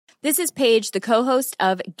This is Paige, the co-host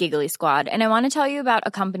of Giggly Squad, and I want to tell you about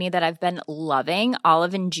a company that I've been loving,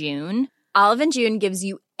 Olive and June. Olive and June gives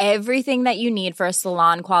you everything that you need for a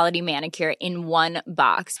salon-quality manicure in one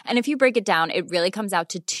box. And if you break it down, it really comes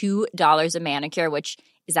out to $2 a manicure, which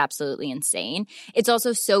is absolutely insane. It's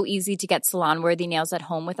also so easy to get salon-worthy nails at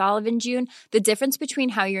home with Olive and June. The difference between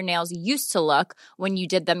how your nails used to look when you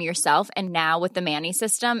did them yourself and now with the Mani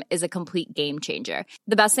system is a complete game changer.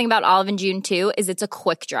 The best thing about Olive and June, too, is it's a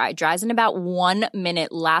quick dry. Dries in about 1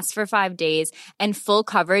 minute, lasts for 5 days, and full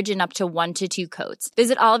coverage in up to 1 to 2 coats.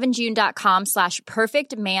 Visit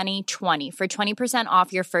oliveandjune.com/perfectmani20 for 20%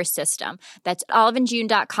 off your first system. That's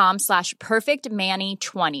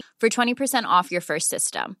oliveandjune.com/perfectmani20 for 20% off your first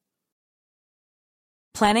system.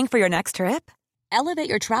 Planning for your next trip? Elevate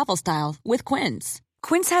your travel style with Quince.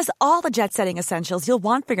 Quince has all the jet-setting essentials you'll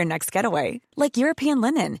want for your next getaway, like European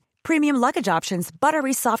linen, premium luggage options,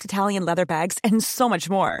 buttery soft Italian leather bags, and so much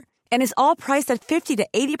more. And is all priced at 50 to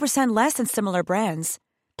 80% less than similar brands.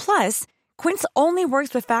 Plus, Quince only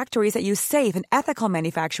works with factories that use safe and ethical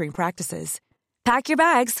manufacturing practices. Pack your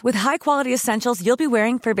bags with high-quality essentials you'll be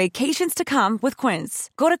wearing for vacations to come with Quince.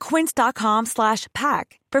 Go to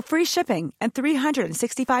quince.com/pack for free shipping and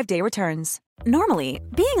 365-day returns. Normally,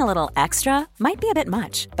 being a little extra might be a bit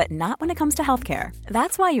much, but not when it comes to healthcare.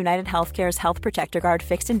 That's why United Healthcare's Health Protector Guard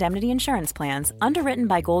fixed indemnity insurance plans, underwritten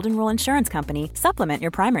by Golden Rule Insurance Company, supplement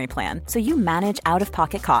your primary plan so you manage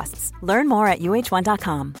out-of-pocket costs. Learn more at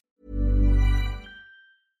uh1.com.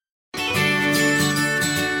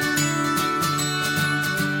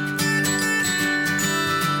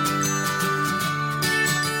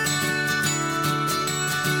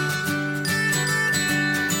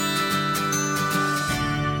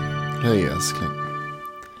 Hej älskling.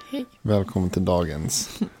 Hej. Välkommen till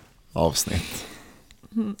dagens avsnitt.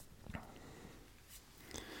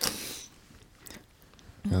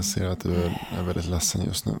 Jag ser att du är väldigt ledsen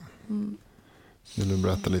just nu. Vill du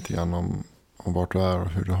berätta lite grann om vart du är och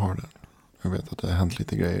hur du har det? Jag vet att det har hänt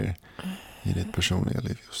lite grejer i ditt personliga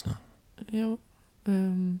liv just nu. Ja.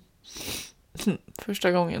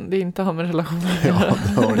 Första gången. Det är inte har med relationen att Ja, göra.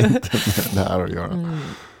 det har inte med det här att göra.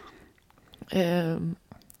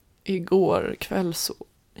 Igår kväll så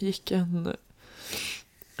gick en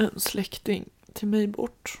släkting till mig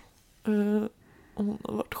bort. Hon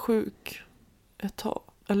har varit sjuk ett tag,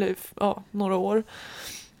 eller ja, några år.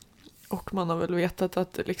 Och man har väl vetat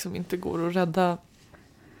att det liksom inte går att rädda.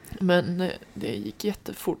 Men det gick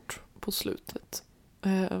jättefort på slutet.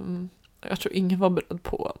 Jag tror ingen var beredd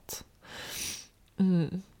på att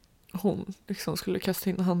hon liksom skulle kasta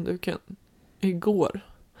in handduken igår.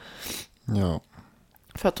 Ja.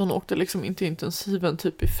 För att hon åkte liksom inte intensiven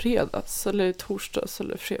typ i fredags eller i torsdags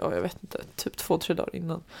eller fredag, jag vet inte, typ 2-3 dagar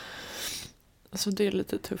innan. Så det är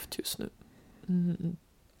lite tufft just nu.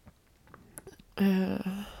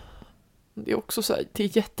 Det är också så här, det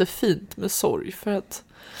är jättefint med sorg för att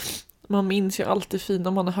man minns ju allt det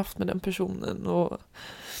fina man har haft med den personen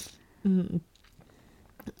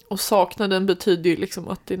och saknaden betyder ju liksom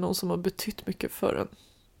att det är någon som har betytt mycket för en.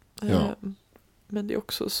 Ja. Men det är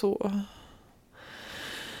också så...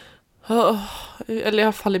 eller i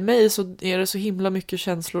alla fall i mig så är det så himla mycket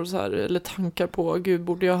känslor så här, eller tankar på gud,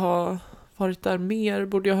 borde jag ha varit där mer,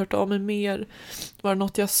 borde jag ha hört av mig mer, var det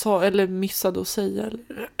något jag sa eller missade att säga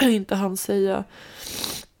eller inte hann säga.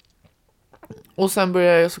 Och sen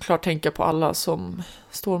börjar jag såklart tänka på alla som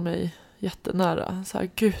står mig jättenära, så här,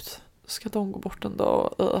 gud, ska de gå bort en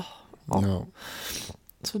dag? Ja.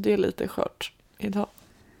 Så det är lite skört idag.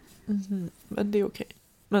 Men det är okej.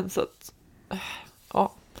 Men så att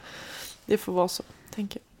ja, det får vara så,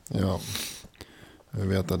 tänker jag. Ja. Jag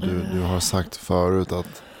vet att du har sagt förut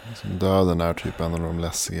att liksom döden är typ en av de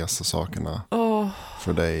läskigaste sakerna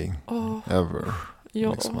för dig ever.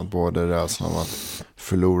 Ja. Liksom att både rädslan av att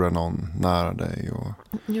förlora någon nära dig och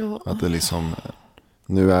att det liksom,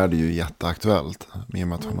 nu är det ju jätteaktuellt i och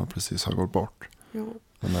med att hon precis har gått bort. Ja.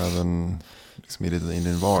 Men även liksom i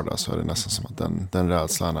din vardag så är det nästan som att den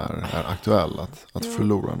rädslan är aktuell att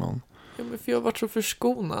förlora någon. Ja, men för jag har varit så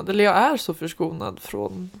förskonad, eller jag är så förskonad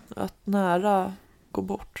från att nära gå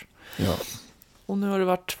bort. Ja. Och nu har det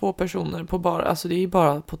varit 2 personer på bara, alltså det är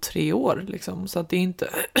bara på 3 år liksom, så att det är inte,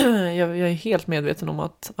 jag är helt medveten om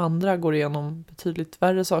att andra går igenom betydligt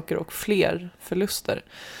värre saker och fler förluster.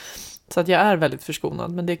 Så att jag är väldigt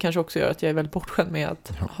förskonad, men det kanske också gör att jag är väldigt bortskämd med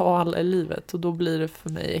att ha alla i livet och då blir det för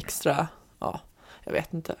mig extra, jag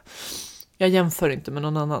vet inte. Jag jämför inte med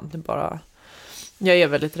någon annan, det är bara, jag är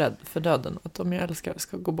väldigt rädd för döden, att de jag älskar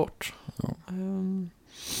ska gå bort. Ja.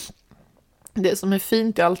 det som är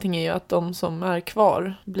fint i allting är ju att de som är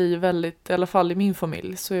kvar blir väldigt, i alla fall i min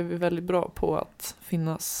familj, så är vi väldigt bra på att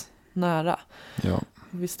finnas nära. Ja.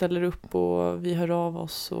 Vi ställer upp och vi hör av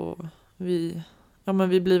oss och vi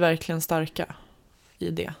blir verkligen starka i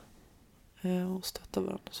det. Och stöttar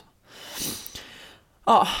varandra. Så.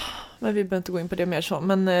 Ja, men vi behöver inte gå in på det mer så.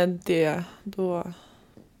 Men det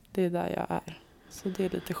är där jag är. Så det är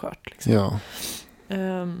lite skört liksom. Ja.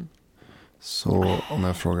 Så om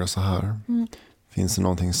jag frågar så här. Finns det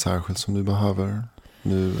någonting särskilt som du behöver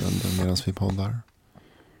nu medan vi poddar?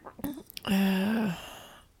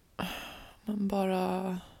 Men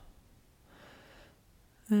bara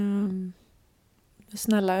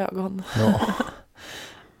snälla ögon. Ja.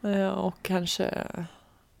 Och kanske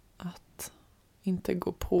att inte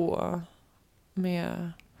gå på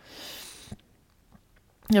med...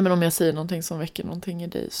 Ja, men om jag säger någonting som väcker någonting i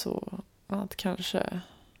dig, så att kanske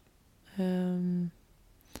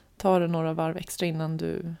ta det några varv extra innan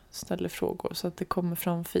du ställer frågor så att det kommer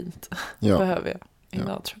fram fint. Ja. Behöver jag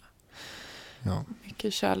innan, tror jag. Ja.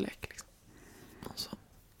 Mycket kärlek liksom.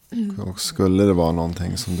 Och skulle det vara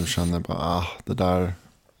någonting som du känner bara, det där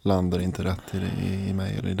landar inte rätt i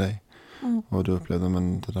mig eller i dig. Och du upplevde,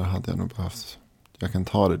 men det där hade jag nog behövt. Jag kan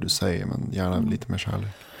ta det du säger, men gärna lite mer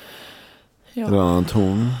kärlek. Ja. Eller en annan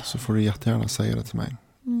ton, så får du jättegärna säga det till mig.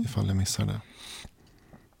 Ifall jag missar det.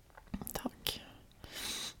 Tack.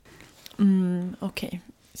 Okej.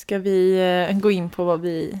 Ska vi gå in på vad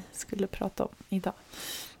vi skulle prata om idag?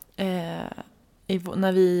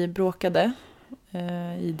 När vi bråkade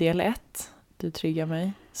i del 1, Du triggar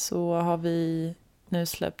mig, så har vi nu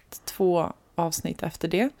släppt 2 avsnitt efter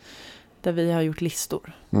det. Där vi har gjort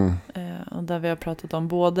listor. Och där vi har pratat om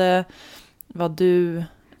både vad du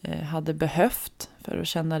hade behövt för att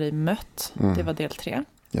känna dig mött. Det var del 3.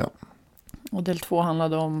 Ja. Och del 2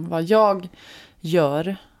 handlade om vad jag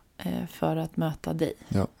gör för att möta dig.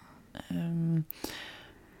 Ja.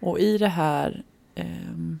 Och i det här...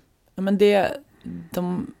 men det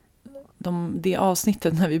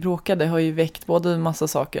avsnittet när vi bråkade har ju väckt både en massa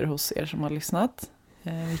saker hos er som har lyssnat.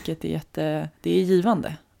 Vilket är det är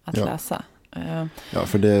givande att läsa. Ja,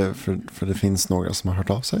 för det finns några som har hört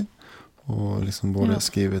av sig. Och liksom både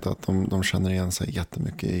skrivit att de känner igen sig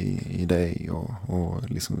jättemycket i dig. Och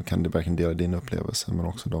liksom kan det verkligen dela din upplevelse. Men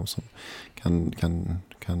också de som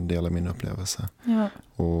kan dela min upplevelse. Ja.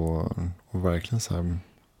 Och verkligen så här...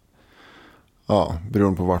 Ja,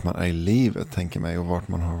 beroende på vart man är i livet, tänker mig. Och vart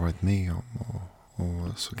man har varit med om.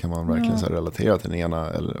 Och så kan man verkligen så här relatera till den ena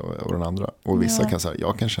och den andra. Och vissa kan säga,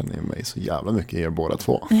 jag kan känna mig så jävla mycket i er båda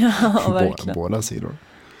två. Ja, verkligen. Båda sidor.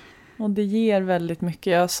 Och det ger väldigt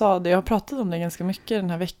mycket. Jag har pratat om det ganska mycket den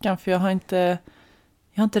här veckan. För jag har inte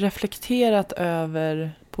reflekterat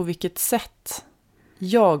över på vilket sätt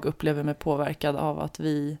jag upplever mig påverkad av att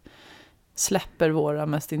vi släpper våra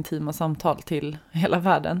mest intima samtal till hela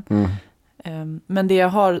världen. Men det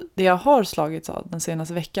jag har slagits av den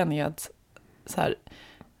senaste veckan är att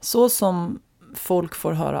så som folk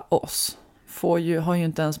får höra oss har ju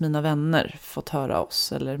inte ens mina vänner fått höra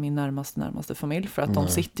oss eller min närmaste familj, för att de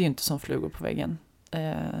sitter ju inte som flugor på väggen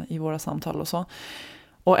i våra samtal och så.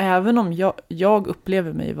 Och även om jag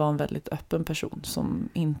upplever mig vara en väldigt öppen person som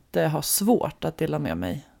inte har svårt att dela med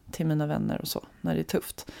mig till mina vänner och så när det är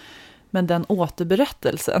tufft. Men den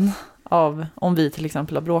återberättelsen av om vi till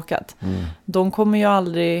exempel har bråkat, de kommer ju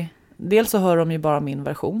aldrig, dels så hör de ju bara min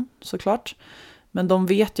version såklart, men de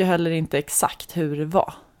vet ju heller inte exakt hur det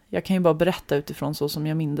var. Jag kan ju bara berätta utifrån så som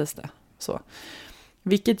jag mindes det. Så.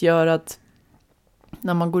 Vilket gör att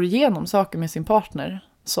när man går igenom saker med sin partner,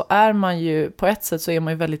 så är man ju, på ett sätt så är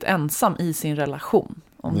man ju väldigt ensam i sin relation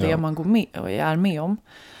om det man går med och är med om.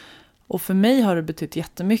 Och för mig har det betytt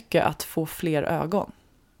jättemycket att få fler ögon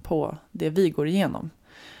på det vi går igenom.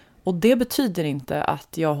 Och det betyder inte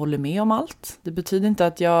att jag håller med om allt. Det betyder inte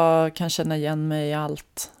att jag kan känna igen mig i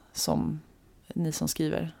allt som ni som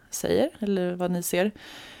skriver säger eller vad ni ser.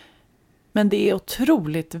 Men det är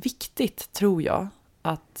otroligt viktigt, tror jag,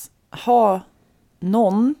 att ha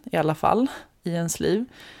någon i alla fall i ens liv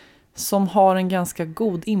som har en ganska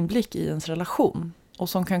god inblick i ens relation och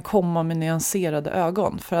som kan komma med nyanserade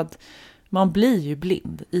ögon, för att man blir ju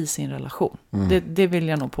blind i sin relation. Det vill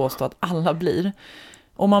jag nog påstå att alla blir.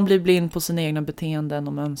 Och man blir blind på sina egna beteenden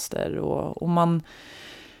och mönster. Och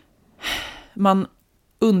man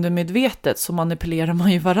undermedvetet så manipulerar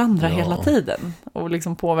man ju varandra hela tiden. Och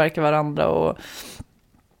liksom påverkar varandra. Och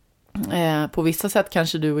på vissa sätt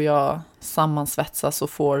kanske du och jag sammansvetsas och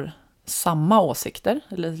får samma åsikter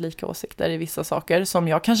eller lika åsikter i vissa saker som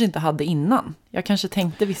jag kanske inte hade innan. Jag kanske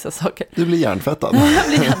tänkte vissa saker. Du blir hjärntvättad. Jag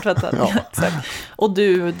blir hjärntvättad, Ja. exakt. Och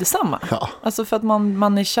du detsamma. Ja. Alltså för att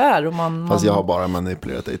man är kär och man... Fast jag har bara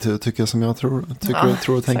manipulerat dig till att tycka som jag tror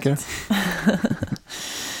och tänker.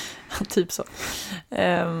 Typ så.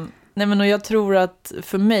 Nej men och jag tror att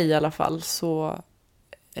för mig i alla fall så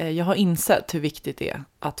jag har insett hur viktigt det är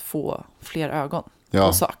att få fler ögon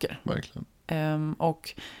på saker. Verkligen.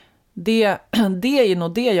 Och det är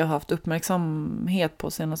nog det jag har haft uppmärksamhet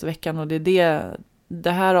på senaste veckan, och det är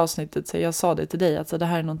det här avsnittet, så jag sa det till dig, alltså det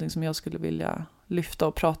här är någonting som jag skulle vilja lyfta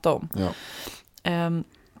och prata om. Ja.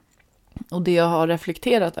 Och det jag har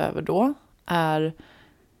reflekterat över då är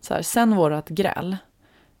så här, sen vårat gräl,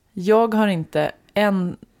 jag har inte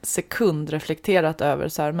en sekund reflekterat över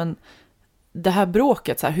så här, men det här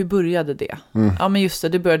bråket, så här, hur började det? Ja men just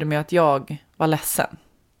det började med att jag var ledsen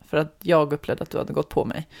för att jag upplevde att du hade gått på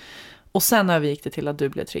mig. Och sen övergick det till att du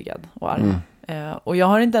blev triggad och arg. Och jag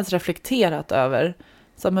har inte ens reflekterat över,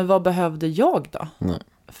 så här, men vad behövde jag då? Nej.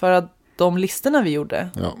 För att de listorna vi gjorde,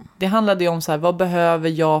 Ja. det handlade ju om så här, vad behöver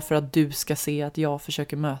jag för att du ska se att jag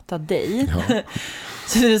försöker möta dig? Ja.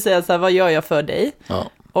 Så det vill säga så här, vad gör jag för dig? Ja.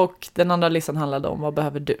 Och den andra listan handlade om, vad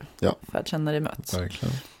behöver du för att känna dig mött?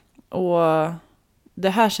 Verkligen. Och det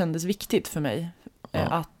här kändes viktigt för mig.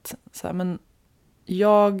 Att så här, men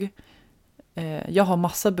jag har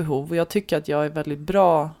massa behov och jag tycker att jag är väldigt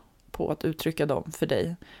bra på att uttrycka dem för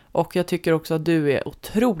dig. Och jag tycker också att du är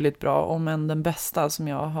otroligt bra, om än den bästa som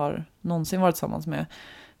jag har någonsin varit tillsammans med,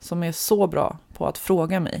 som är så bra på att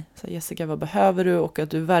fråga mig. Så här, Jessica, vad behöver du? Och att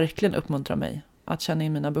du verkligen uppmuntrar mig att känna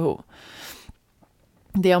in mina behov.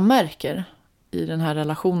 Det jag märker i den här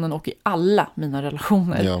relationen och i alla mina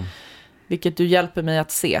relationer, vilket du hjälper mig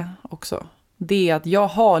att se också, det är att jag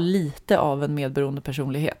har lite av en medberoende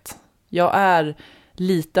personlighet. Jag är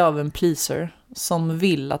lite av en pleaser som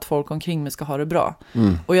vill att folk omkring mig ska ha det bra.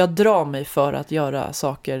 Och jag drar mig för att göra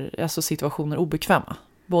saker, alltså situationer obekväma.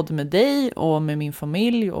 Både med dig och med min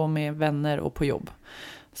familj och med vänner och på jobb.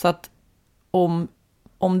 Så att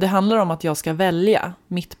om det handlar om att jag ska välja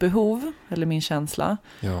mitt behov eller min känsla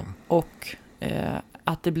och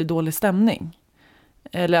att det blir dålig stämning,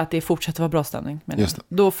 eller att det fortsätter vara bra stämning,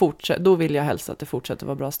 då vill jag helst att det fortsätter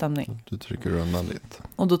vara bra stämning. Du trycker undan ditt.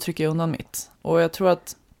 Och då trycker jag undan mitt. Och jag tror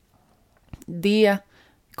att det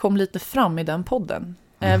kom lite fram i den podden.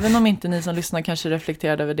 Även om inte ni som lyssnar kanske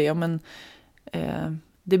reflekterade över det. Men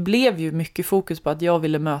det blev ju mycket fokus på att jag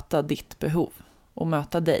ville möta ditt behov och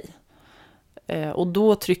möta dig. Och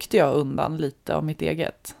då tryckte jag undan lite av mitt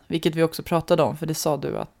eget. Vilket vi också pratade om, för det sa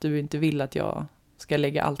du att du inte vill att jag ska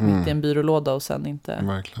lägga allt mitt i en byrålåda och sen inte...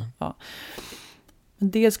 Verkligen. Ja.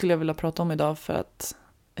 Men det skulle jag vilja prata om idag, för att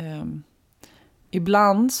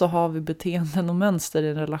ibland så har vi beteenden och mönster i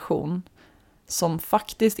en relation som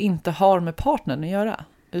faktiskt inte har med partnern att göra.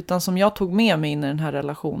 Utan som jag tog med mig in i den här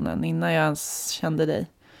relationen innan jag ens kände dig.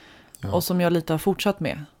 Ja. Och som jag lite har fortsatt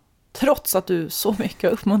med. Trots att du så mycket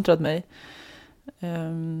har uppmuntrat mig.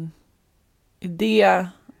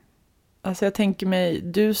 Alltså jag tänker mig,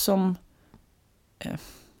 du som...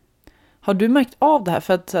 har du märkt av det här?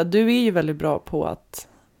 För att du är ju väldigt bra på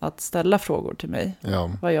att ställa frågor till mig.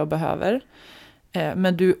 Vad jag behöver.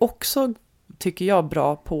 Men du är också, tycker jag,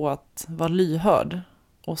 bra på att vara lyhörd.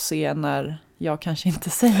 Och se när jag kanske inte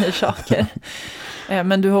säger saker.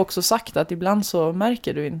 Men du har också sagt att ibland så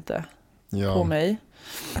märker du inte på mig.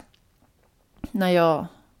 När jag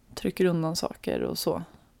trycker undan saker och så.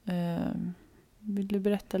 Vill du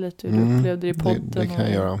berätta lite hur du upplevde det i podden? Det kan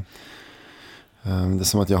jag göra. Det är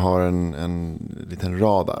som att jag har en liten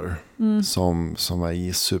radar som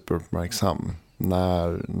är superuppmärksam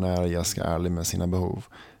när Jessica är ärlig med sina behov,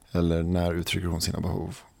 eller när uttrycker hon sina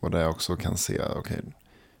behov, och där jag också kan se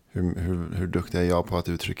hur duktig är jag på att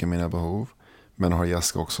uttrycka mina behov, men har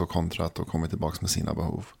Jessica också kontrat och kommit tillbaka med sina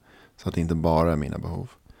behov, så att det inte bara är mina behov.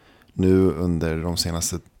 Nu under de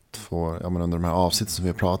senaste under de här avsnitten som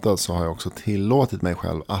vi har pratat, så har jag också tillåtit mig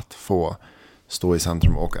själv att få stå i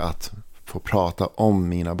centrum och att få prata om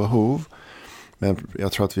mina behov. Men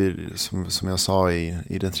jag tror att vi, som jag sa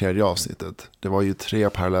i det tredje avsnittet, det var ju 3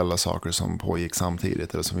 parallella saker som pågick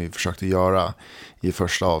samtidigt, eller som vi försökte göra i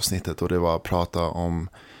första avsnittet, och det var att prata om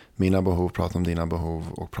mina behov, prata om dina behov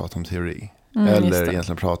och prata om teori. Eller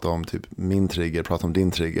egentligen prata om typ min trigger, prata om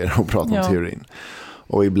din trigger och prata om teorin.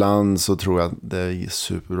 Och ibland så tror jag att det är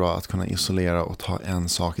superbra att kunna isolera och ta en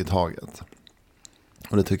sak i taget.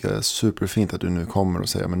 Och det tycker jag är superfint att du nu kommer och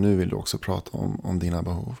säger, men nu vill du också prata om dina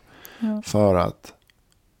behov. Ja. För att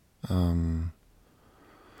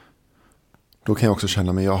då kan jag också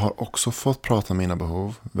känna, men jag har också fått prata om mina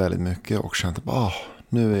behov väldigt mycket och känt att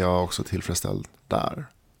nu är jag också tillfredsställd där.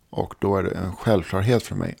 Och då är det en självklarhet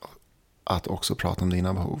för mig att också prata om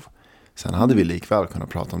dina behov. Sen hade vi likväl kunnat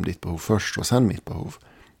prata om ditt behov först och sen mitt behov.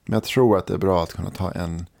 Men jag tror att det är bra att kunna ta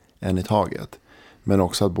en i taget. Men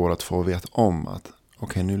också att båda två vet om att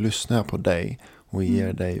okej, nu lyssnar jag på dig och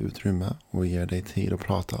ger dig utrymme och ger dig tid att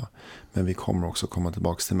prata. Men vi kommer också komma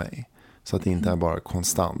tillbaka till mig. Så att det inte är bara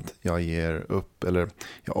konstant. Jag ger upp eller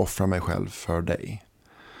jag offrar mig själv för dig.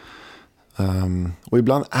 Och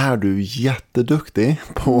ibland är du jätteduktig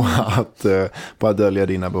på att dölja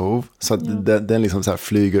dina behov. Så att den liksom så här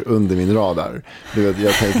flyger under min radar. Du vet,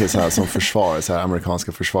 jag tänker så här som försvar, så här,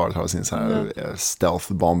 amerikanska försvaret har sin så här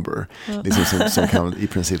stealth bomber. Liksom som kan i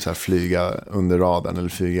princip så här flyga under radarn eller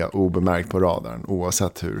flyga obemärkt på radarn.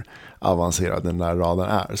 Oavsett hur avancerad den där radarn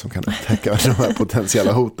är som kan upptäcka de här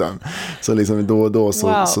potentiella hoten. Så liksom då och då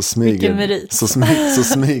så smyger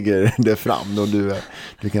det fram. Då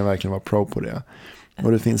du kan verkligen vara pro på det.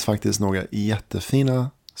 Och det finns faktiskt några jättefina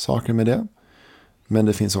saker med det. Men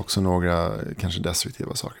det finns också några kanske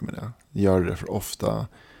destruktiva saker med det. Gör det för ofta.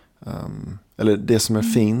 Eller det som är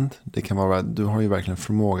fint, det kan vara att du har ju verkligen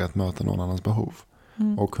förmåga att möta någon annans behov.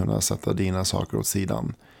 Och kunna sätta dina saker åt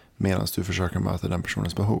sidan medan du försöker möta den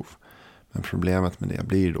personens behov. Men problemet med det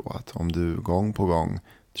blir då att om du gång på gång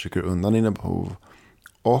trycker undan dina behov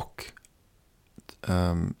och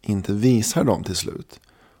inte visar dem till slut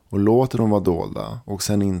och låter dem vara dolda och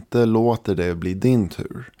sen inte låter det bli din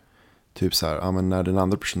tur. Typ så här, men när den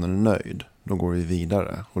andra personen är nöjd, då går vi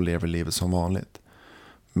vidare och lever livet som vanligt.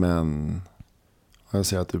 Men jag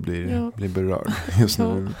ser att du blir berörd. Just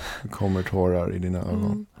nu kommer tårar i dina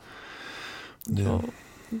ögon.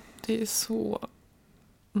 Det är så...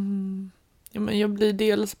 Ja, men jag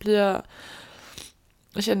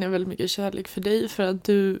känner väldigt mycket kärlek för dig för att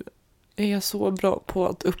du är så bra på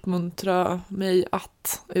att uppmuntra mig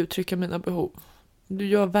att uttrycka mina behov. Du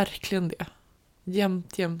gör verkligen det.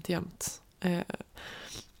 Jämt.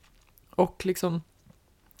 Och liksom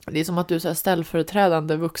det är som att du är så här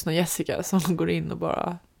ställföreträdande vuxna Jessica som går in och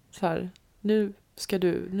bara så här, nu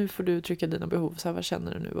får du uttrycka dina behov. Så här, vad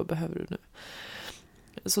känner du nu? Vad behöver du nu?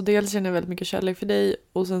 Så dels känner jag väldigt mycket kärlek för dig.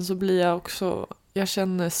 Och sen så blir jag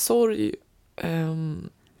känner sorg.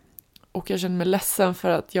 Och jag känner mig ledsen för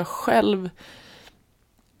att jag själv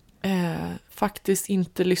faktiskt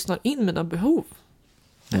inte lyssnar in mina behov.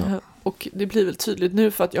 Och det blir väl tydligt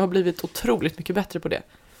nu för att jag har blivit otroligt mycket bättre på det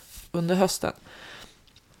under hösten.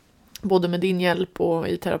 Både med din hjälp och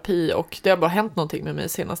i terapi. Och det har bara hänt någonting med mig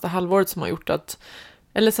senaste halvåret som har gjort att...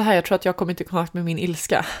 Eller så här, jag tror att jag har kommit i kontakt med min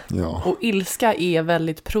ilska. Ja. Och ilska är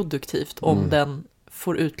väldigt produktivt om den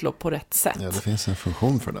får utlopp på rätt sätt. Ja, det finns en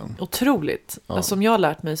funktion för den. Otroligt. Ja. Alltså, som jag har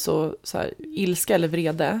lärt mig så här, ilska eller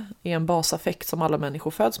vrede är en basaffekt som alla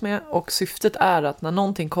människor föds med. Och syftet är att när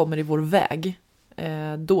någonting kommer i vår väg,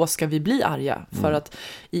 då ska vi bli arga. För att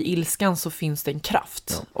i ilskan så finns det en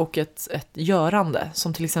kraft och ett görande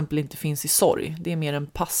som till exempel inte finns i sorg. Det är mer en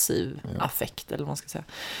passiv affekt eller vad man ska säga.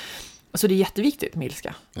 Så det är jätteviktigt med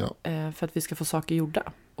ilska. För att vi ska få saker gjorda.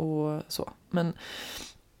 Och så.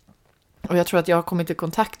 Och jag tror att jag har kommit i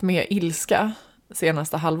kontakt med ilska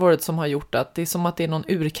senaste halvåret som har gjort att det är som att det är någon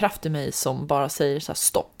urkraft i mig som bara säger så här,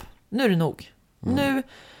 stopp. Nu är det nog. Nu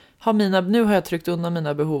har jag tryckt undan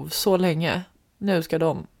mina behov så länge. Nu ska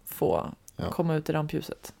de få komma ut i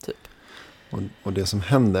rampljuset. Typ. Och det som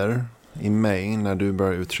händer i mig när du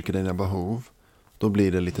börjar uttrycka dina behov, då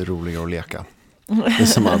blir det lite roligare att leka. Det är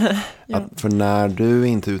som att för när du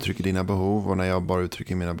inte uttrycker dina behov och när jag bara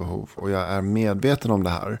uttrycker mina behov och jag är medveten om det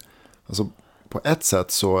här, alltså på ett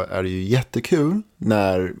sätt så är det ju jättekul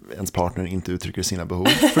när ens partner inte uttrycker sina behov,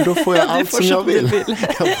 för då får jag allt som jag vill.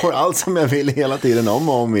 Jag får allt som jag vill hela tiden om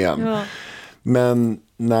och om igen. Men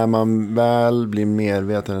när man väl blir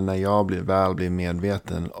medveten, när jag blir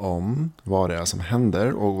medveten om vad det är som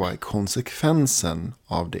händer och vad är konsekvensen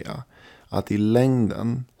av det, att i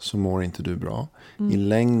längden så mår inte du bra. I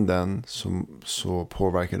längden så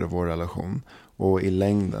påverkar det vår relation. Och i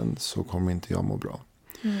längden så kommer inte jag må bra.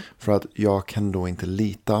 För att jag kan då inte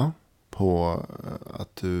lita på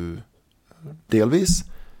att du delvis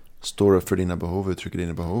står upp för dina behov, uttrycker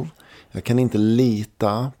dina behov. Jag kan inte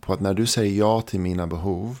lita på att när du säger ja till mina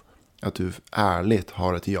behov, att du ärligt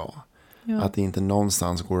har ett ja. Att det inte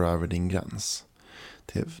någonstans går över din gräns.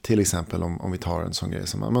 Till exempel om vi tar en sån grej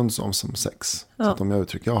som sex. Så att om jag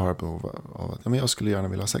uttrycker jag har ett behov av att jag skulle gärna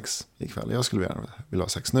vilja ha sex ikväll. Jag skulle gärna vilja ha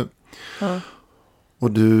sex nu.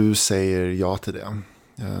 Och du säger ja till det.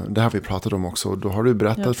 Det har vi pratat om också. Då har du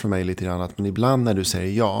berättat för mig lite grann att men ibland när du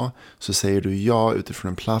säger ja så säger du ja utifrån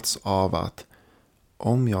en plats av att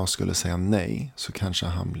om jag skulle säga nej så kanske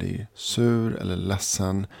han blir sur eller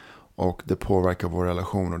ledsen och det påverkar vår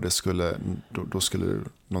relation och det skulle, då skulle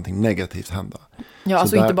någonting negativt hända. Ja,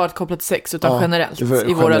 alltså inte bara kopplat till sex utan generellt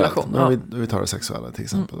i vår relation. Ja. Vi tar det sexuella till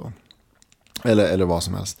exempel då. Eller vad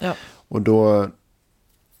som helst. Ja. Och då...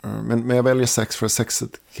 Men jag väljer sex för sexet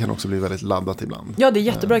kan också bli väldigt laddat ibland. Ja, det är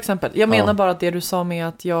jättebra exempel. Jag menar bara att det du sa med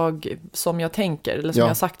att som jag tänker, eller som jag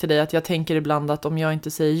har sagt till dig, att jag tänker ibland att om jag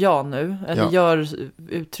inte säger ja nu, eller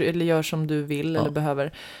gör som du vill eller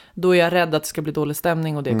behöver, då är jag rädd att det ska bli dålig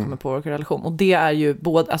stämning och det kommer påverka relation. Och det är ju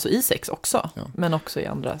både, alltså i sex också, men också i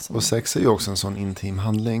andra. Och sex är ju också en sån intim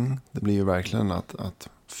handling. Det blir ju verkligen att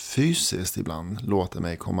fysiskt ibland låter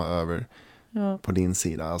mig komma över på din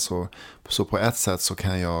sida. Alltså, så på ett sätt så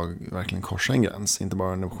kan jag verkligen korsa en gräns. Inte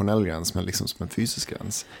bara en emotionell gräns, men liksom som en fysisk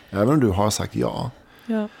gräns. Även om du har sagt ja.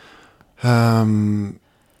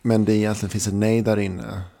 Men det egentligen finns ett nej där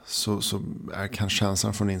inne. Så kan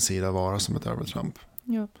känslan från din sida vara som ett övertramp.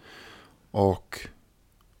 Ja. Och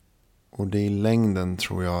det i längden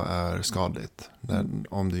tror jag är skadligt.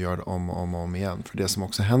 Om du gör det om och om igen. För det som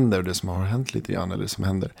också händer, och det som har hänt lite grann, eller det som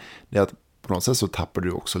händer, det är att på något sätt så tappar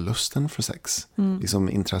du också lusten för sex. Liksom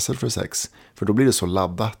intresset för sex. För då blir det så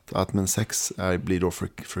laddat att sex blir då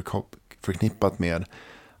förknippat med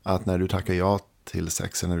att när du tackar ja till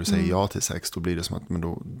sex, eller när du säger ja till sex, då blir det som att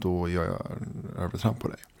då gör jag övertramp på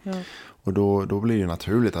dig. Ja. Och då blir det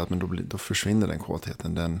naturligt att då försvinner den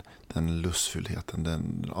kåtheten, den lustfullheten,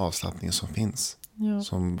 den avslappningen som finns. Ja.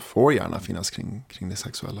 Som får gärna finnas kring det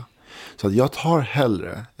sexuella. Så att jag tar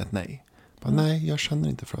hellre ett nej. Nej, jag känner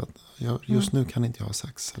inte för att just nu kan inte jag ha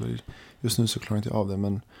sex. Eller just nu så klarar inte jag av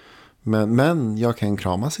det. Men jag kan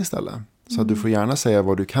kramas istället. Så att du får gärna säga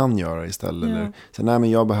vad du kan göra istället. Ja. Eller säga, nej men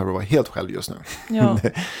jag behöver vara helt själv just nu. Ja.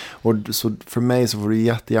 Och så för mig så får du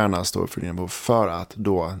jättegärna stå för dina behov. För att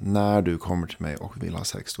då, när du kommer till mig och vill ha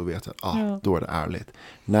sex, då vet jag då är det ärligt.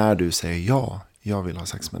 När du säger ja, jag vill ha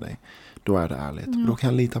sex med dig, då är det ärligt. Och då kan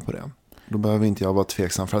jag lita på det. Då behöver inte jag vara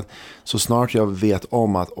tveksam. För att så snart jag vet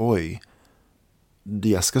om att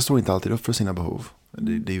Jessica står inte alltid upp för sina behov.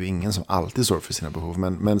 Det är ju ingen som alltid står för sina behov.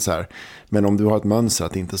 Men om du har ett mönster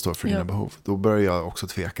att inte stå för dina behov, då börjar jag också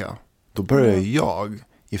tveka. Då börjar jag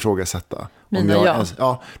ifrågasätta.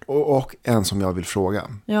 Och en som jag vill fråga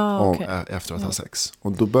efter att ha sex.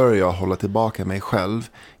 Och då börjar jag hålla tillbaka mig själv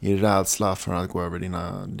i rädsla för att gå över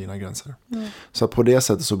dina gränser. Så på det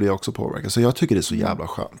sättet så blir jag också påverkad. Så jag tycker det är så jävla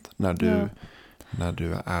skönt när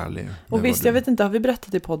du är ärlig. Och visst, jag vet inte, har vi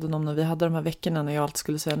berättat i podden om när vi hade de här veckorna när jag alltid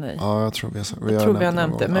skulle säga nej? Ja, jag tror vi har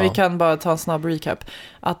nämnt det. Men vi kan bara ta en snabb recap.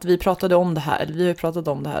 Att vi pratade om det här, vi har pratat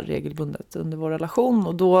om det här regelbundet under vår relation.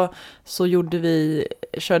 Och då så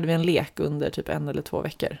körde vi en lek under typ 1 eller 2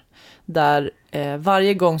 veckor. Där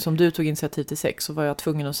varje gång som du tog initiativ till sex så var jag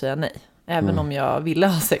tvungen att säga nej. Även om jag ville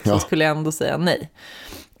ha sex så skulle jag ändå säga nej.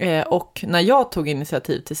 Och när jag tog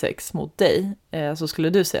initiativ till sex mot dig så skulle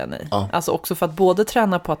du säga nej. Ja. Alltså också för att både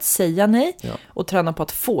träna på att säga nej och träna på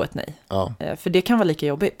att få ett nej. Ja. För det kan vara lika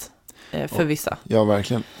jobbigt för vissa. Ja,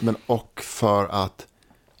 verkligen. Men och för att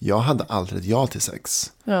jag hade aldrig ett ja till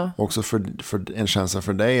sex. Ja. Också för en känsla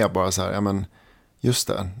för dig att bara så här, ja men just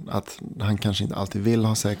det, att han kanske inte alltid vill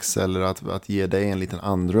ha sex eller att ge dig en liten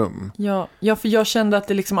andrum. Ja, för jag kände att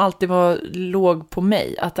det liksom alltid låg på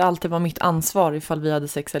mig. Att det alltid var mitt ansvar ifall vi hade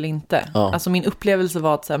sex eller inte. Ja. Alltså min upplevelse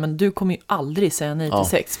var att så här, men du kommer ju aldrig säga nej till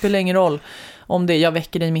sex. Spelar ingen roll om jag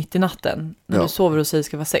väcker dig mitt i natten. När du sover och säger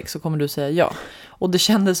ska vara sex så kommer du säga ja. Och det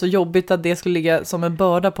kändes så jobbigt att det skulle ligga som en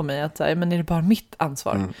börda på mig. Att så här, men är det bara mitt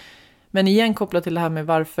ansvar? Mm. Men igen kopplat till det här med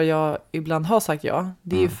varför jag ibland har sagt ja.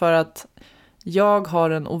 Det är ju för att jag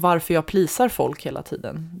har och varför jag plisar folk hela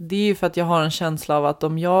tiden. Det är ju för att jag har en känsla av att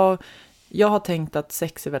om jag har tänkt att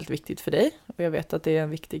sex är väldigt viktigt för dig. Och jag vet att det är en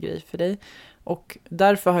viktig grej för dig. Och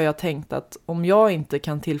därför har jag tänkt att om jag inte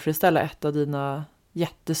kan tillfredsställa ett av dina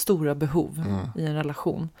jättestora behov i en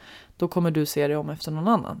relation. Då kommer du se dig om efter någon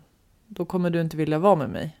annan. Då kommer du inte vilja vara med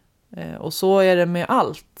mig. Och så är det med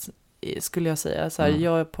allt. Skulle jag säga. Så här,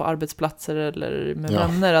 jag är på arbetsplatser eller med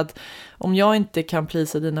vänner. Att om jag inte kan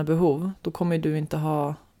plisa dina behov. Då kommer du inte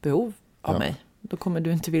ha behov av mig. Då kommer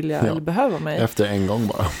du inte vilja eller behöva mig. Efter en gång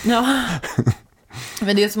bara. Ja.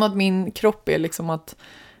 Men det är som att min kropp är liksom att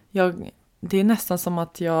det är nästan som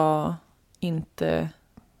att jag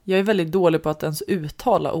är väldigt dålig på att ens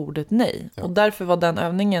uttala ordet nej. Och därför var den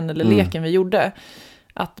övningen eller leken vi gjorde.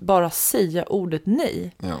 Att bara säga ordet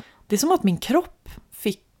nej. Ja. Det är som att min kropp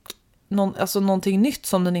fick någonting nytt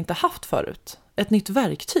som den inte haft förut. Ett nytt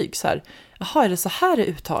verktyg. Så här. Jaha, är det så här det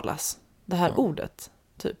uttalas? Det här ordet,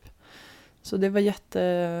 typ. Så det var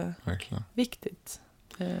jätteviktigt.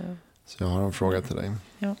 Så jag har en fråga till dig.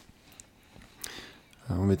 Ja.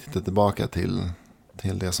 Om vi tittar tillbaka till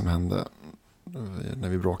det som hände. när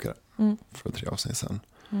vi bråkade för 3 avsnitt sedan.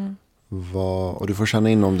 Och du får känna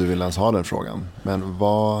in om du vill ens ha den frågan. Men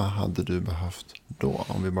vad hade du behövt då?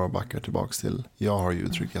 Om vi bara backar tillbaka till, jag har ju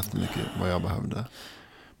uttryckt jättemycket vad jag behövde.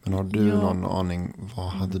 Men har du någon aning, vad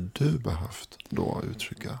hade du behövt då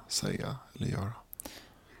uttrycka, säga eller göra?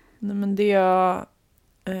 Nej, men det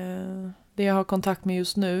jag har kontakt med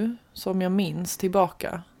just nu, som jag minns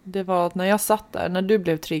tillbaka, det var att när jag satt där, när du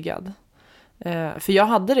blev triggad. För jag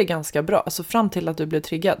hade det ganska bra. Alltså fram till att du blev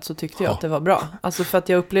triggad så tyckte jag att det var bra. Alltså för att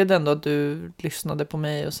jag upplevde ändå att du lyssnade på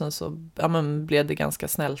mig. Och sen så blev det ganska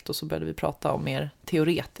snällt. Och så började vi prata om mer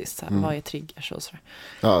teoretiskt. Så här, vad är triggers och sådär.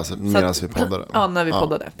 Ja, alltså medan vi poddade. Ja, när vi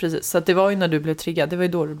poddade. Precis. Så att det var ju när du blev triggad. Det var ju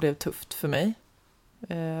då det blev tufft för mig.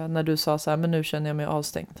 När du sa så här, men nu känner jag mig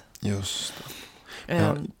avstängd. Just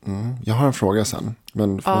det. Jag har en fråga sen.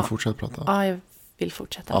 Men får vi fortsätta prata? Ja, jag vill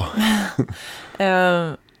fortsätta.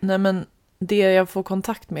 Nej, men det jag får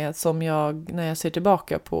kontakt med, som jag, när jag ser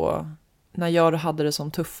tillbaka på när jag hade det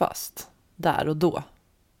som tuffast där och då,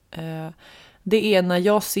 det är när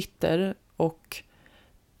jag sitter och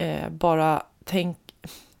bara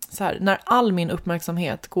så här, när all min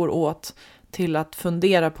uppmärksamhet går åt till att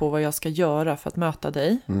fundera på vad jag ska göra för att möta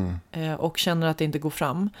dig och känner att det inte går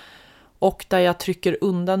fram, och där jag trycker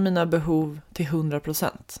undan mina behov till 100%.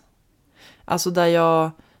 Alltså där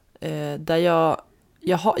jag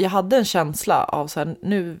hade en känsla av så här,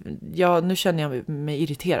 nu känner jag mig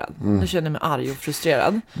irriterad. Nu känner jag mig arg och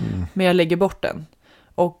frustrerad. Men jag lägger bort den.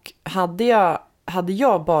 Och hade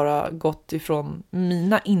jag bara gått ifrån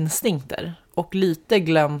mina instinkter och lite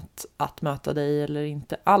glömt att möta dig eller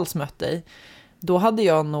inte alls mött dig, då hade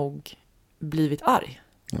jag nog blivit arg.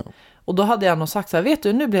 Ja. Och då hade jag nog sagt så här, vet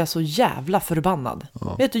du, nu blir jag så jävla förbannad.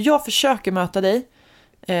 Ja. Vet du, jag försöker möta dig.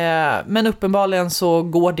 Men uppenbarligen så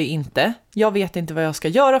går det inte. Jag vet inte vad jag ska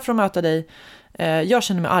göra för att möta dig. Jag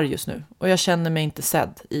känner mig arg just nu. Och jag känner mig inte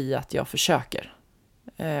sedd i att jag försöker.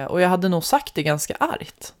 Och jag hade nog sagt det ganska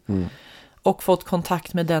argt. Och fått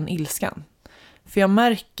kontakt med den ilskan. För jag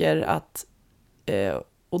märker att,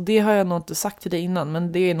 och det har jag nog inte sagt till dig innan,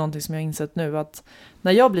 men det är någonting som jag har insett nu, att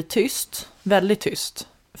när jag blir tyst, väldigt tyst.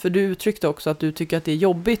 För du uttryckte också att du tycker att det är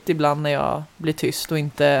jobbigt ibland när jag blir tyst och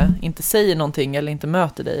inte säger någonting eller inte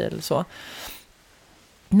möter dig eller så.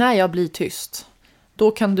 När jag blir tyst,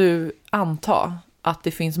 då kan du anta att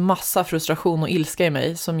det finns massa frustration och ilska i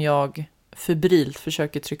mig som jag febrilt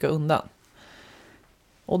försöker trycka undan.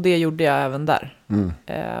 Och det gjorde jag även där.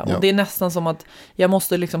 Och det är nästan som att jag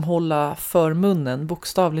måste liksom hålla för munnen,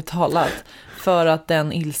 bokstavligt talat, för att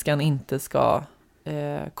den ilskan inte ska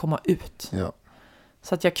komma ut. Ja.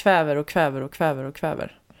 Så att jag kväver och kväver och kväver och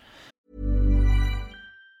kväver.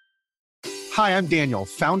 Hi, I'm Daniel,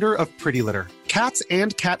 founder of Pretty Litter. Cats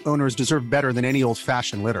and cat owners deserve better than any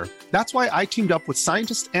old-fashioned litter. That's why I teamed up with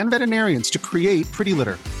scientists and veterinarians to create Pretty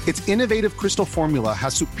Litter. Its innovative crystal formula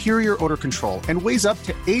has superior odor control and weighs up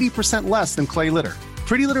to 80% less than clay litter.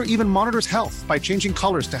 Pretty Litter even monitors health by changing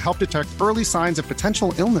colors to help detect early signs of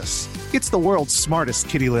potential illness. It's the world's smartest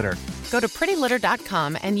kitty litter. Go to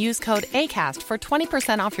prettylitter.com and use code ACAST for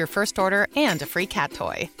 20% off your first order and a free cat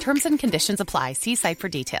toy. Terms and conditions apply. See site for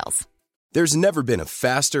details. There's never been a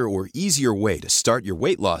faster or easier way to start your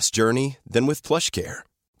weight loss journey than with PlushCare.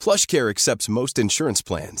 PlushCare accepts most insurance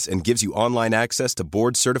plans and gives you online access to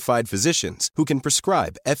board-certified physicians who can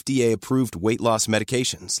prescribe FDA-approved weight loss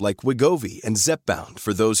medications like Wegovy and Zepbound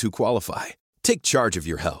for those who qualify. Take charge of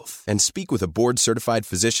your health and speak with a board-certified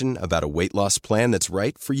physician about a weight loss plan that's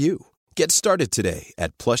right for you. Get started today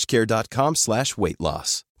at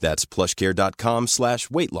plushcare.com/weightloss. That's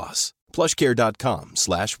plushcare.com/weightloss.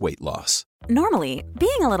 plushcare.com/weightloss. Normally,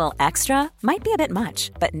 being a little extra might be a bit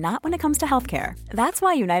much, but not when it comes to healthcare. That's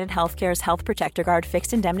why United Healthcare's Health Protector Guard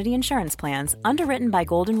fixed indemnity insurance plans, underwritten by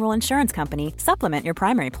Golden Rule Insurance Company, supplement your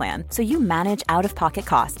primary plan so you manage out-of-pocket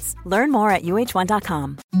costs. Learn more at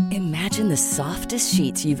uh1.com. Imagine the softest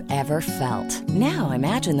sheets you've ever felt. Now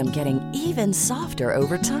imagine them getting even softer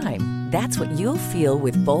over time. That's what you'll feel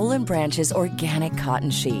with Boll & Branch's organic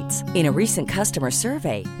cotton sheets. In a recent customer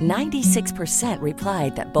survey, 96%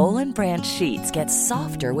 replied that Boll & Branch sheets get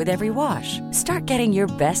softer with every wash. Start getting your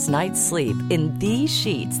best night's sleep in these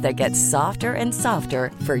sheets that get softer and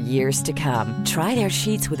softer for years to come. Try their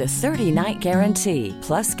sheets with a 30-night guarantee.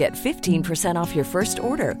 Plus, get 15% off your first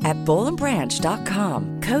order at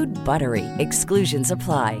bollandbranch.com. Code BUTTERY. Exclusions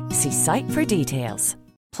apply. See site for details.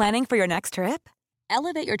 Planning for your next trip?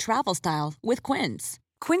 Elevate your travel style with Quince.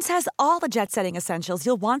 Quince has all the jet-setting essentials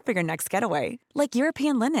you'll want for your next getaway, like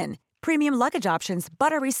European linen, premium luggage options,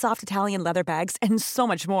 buttery soft Italian leather bags, and so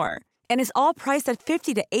much more. And is all priced at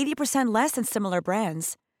 50 to 80% less than similar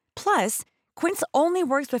brands. Plus, Quince only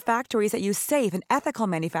works with factories that use safe and ethical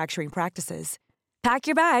manufacturing practices. Pack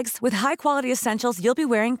your bags with high-quality essentials you'll be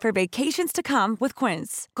wearing for vacations to come with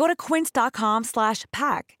Quince. Go to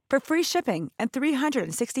quince.com/pack for free shipping and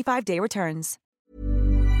 365-day returns.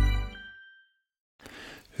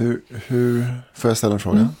 Får jag ställa en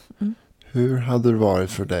fråga? Hur hade det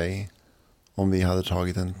varit för dig om vi hade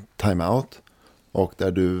tagit en time-out och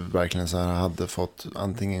där du verkligen så här hade fått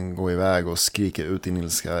antingen gå iväg och skrika ut din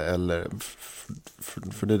ilska eller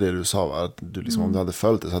för det är det du sa, va? Att du liksom, om du hade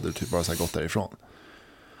följt det så hade du typ bara så här gått därifrån.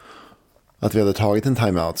 Att vi hade tagit en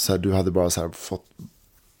time-out så här, du hade bara så här fått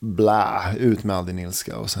ut med all din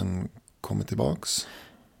ilska och sen kommit tillbaks.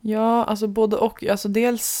 Ja, alltså både och. Alltså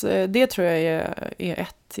dels, det tror jag är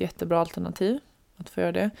ett jättebra alternativ att få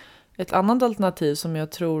göra det. Ett annat alternativ som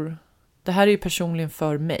jag tror, det här är ju personligen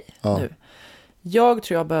för mig nu. Jag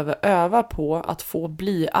tror jag behöver öva på att få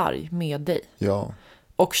bli arg med dig. Ja.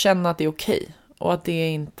 Och känna att det är okej. Och att det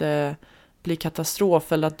inte blir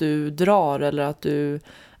katastrof eller att du drar eller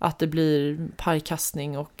att det blir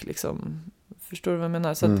pajkastning och liksom, förstår du vad jag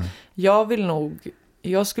menar? Så att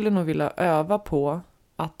jag skulle nog vilja öva på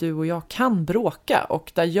att du och jag kan bråka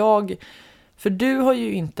och där för du har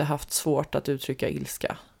ju inte haft svårt att uttrycka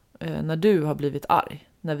ilska när du har blivit arg,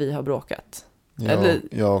 när vi har bråkat. Ja, eller,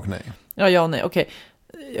 ja och nej. Ja och nej, okej,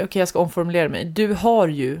 jag ska omformulera mig. Du har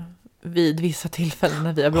ju vid vissa tillfällen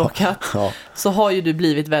när vi har bråkat så har ju du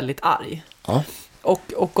blivit väldigt arg. Ja.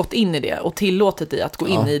 Och gått in i det och tillåtit dig att gå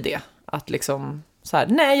in i det. Att liksom så här,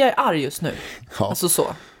 nej jag är arg just nu. Ja. Alltså så.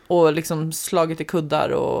 Och liksom slagit i kuddar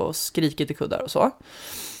och skrikit i kuddar och så.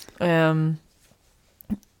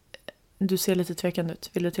 Du ser lite tvekande ut.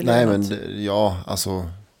 Vill du tillägga något? Nej men alltså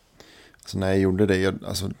när jag gjorde det,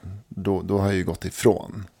 då har jag ju gått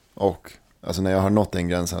ifrån. Och alltså när jag har nått den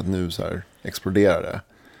gränsen att nu så här exploderar det.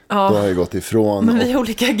 Då har jag gått ifrån men vi är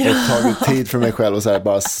olika och tagit tid för mig själv och så här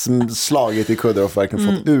bara slagit i kuddar och verkligen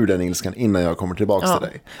fått ur den ilskan innan jag kommer tillbaka till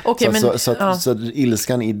dig. Okay, så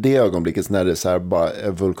ilskan i det ögonblicket när det så här bara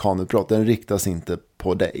är vulkanutbrott, den riktas inte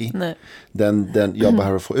på dig. Nej. Jag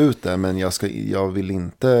behöver få ut det, men jag vill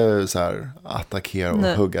inte så här attackera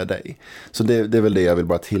och hugga dig. Så det är väl det jag vill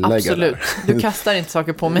bara tillägga. Absolut. Där. Du kastar inte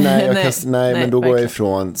saker på mig. Nej, men då går jag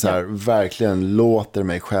ifrån så här, verkligen låter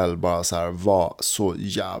mig själv bara så här vara så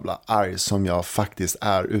jävla arg som jag faktiskt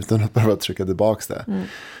är utan att behöva trycka tillbaka det.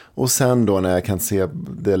 Och sen då när jag kan se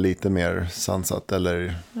det lite mer sansat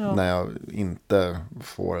eller när jag inte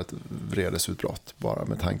får ett vredesutbrott bara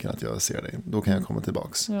med tanken att jag ser dig, då kan jag komma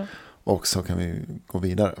tillbaks. Ja. Och så kan vi gå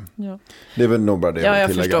vidare. Ja. Det är väl nog bara det jag vill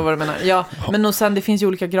tillägga. Förstår vad du menar. Ja. Men och sen, det finns ju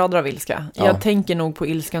olika grader av ilska. Jag tänker nog på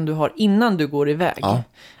ilskan du har innan du går iväg. Ja.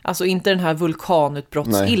 Alltså inte den här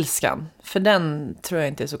vulkanutbrottsilskan. För den tror jag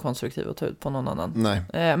inte är så konstruktiv att ta ut på någon annan.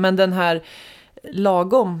 Nej. Men den här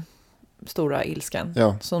lagom stora ilskan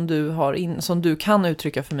som du har som du kan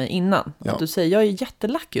uttrycka för mig innan. Att du säger, jag är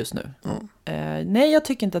jättelack just nu. Nej, jag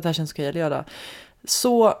tycker inte att det här känns okej att göra.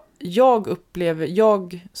 Så jag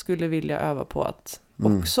skulle vilja öva på att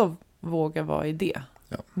också våga vara i det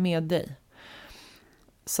med dig.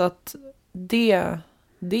 Så att det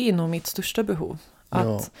är nog mitt största behov.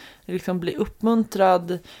 Att liksom bli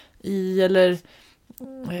uppmuntrad i, eller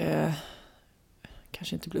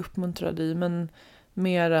kanske inte bli uppmuntrad i, men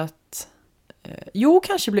mer att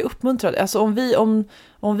kanske bli uppmuntrad. Alltså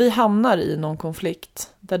om vi hamnar i någon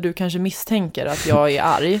konflikt där du kanske misstänker att jag är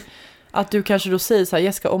arg, att du kanske då säger så här,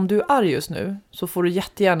 Jessica, om du är arg just nu så får du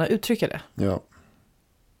jättegärna uttrycka det. Ja.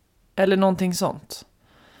 Eller någonting sånt.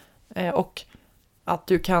 Och att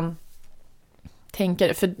du kan tänka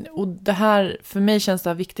det. Och det här, för mig känns det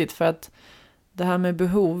här viktigt, för att det här med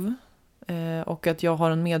behov och att jag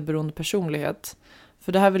har en medberoende personlighet.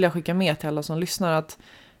 För det här vill jag skicka med till alla som lyssnar, att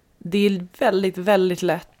det är väldigt, väldigt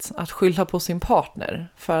lätt att skylla på sin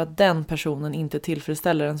partner för att den personen inte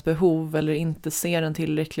tillfredsställer ens behov eller inte ser den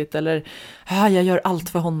tillräckligt, eller jag gör allt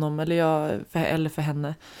för honom eller för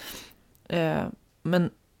henne. Men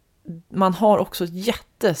man har också ett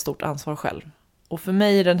jättestort ansvar själv. Och för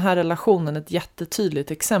mig är den här relationen ett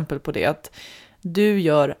jättetydligt exempel på det, att du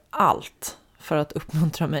gör allt för att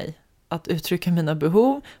uppmuntra mig att uttrycka mina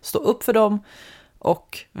behov, stå upp för dem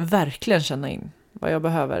och verkligen känna in vad jag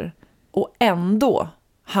behöver. Och ändå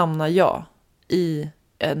hamnar jag i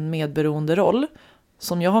en medberoende roll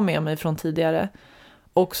som jag har med mig från tidigare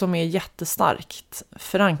och som är jättestarkt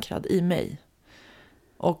förankrad i mig.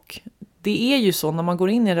 Och det är ju så när man går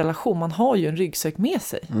in i en relation, man har ju en ryggsäck med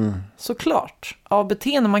sig. Såklart. Av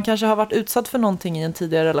beteende, man kanske har varit utsatt för någonting i en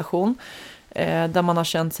tidigare relation. där man har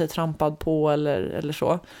känt sig trampad på eller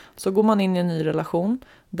så. Så går man in i en ny relation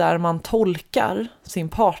där man tolkar sin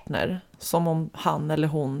partner som om han eller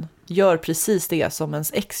hon gör precis det som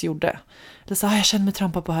ens ex gjorde. Det är så här, jag känner mig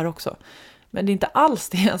trampad på här också. Men det är inte alls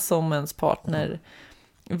det som ens partner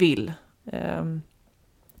vill.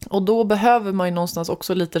 Och då behöver man ju någonstans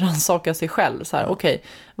också lite rannsaka sig själv. Så här, okej,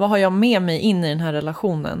 vad har jag med mig in i den här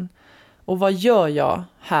relationen? Och vad gör jag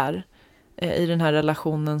här i den här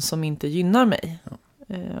relationen som inte gynnar mig?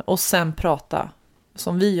 Och sen prata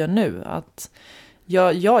som vi gör nu. Att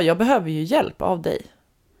jag behöver ju hjälp av dig.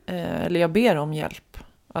 Eller jag ber om hjälp.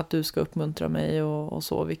 Att du ska uppmuntra mig och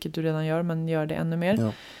så, vilket du redan gör, men gör det ännu mer.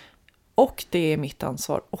 Ja. Och det är mitt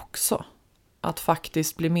ansvar också. Att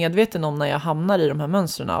faktiskt bli medveten om när jag hamnar i de här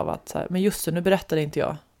mönstren av att så här, men just det, nu berättade inte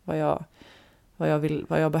jag vad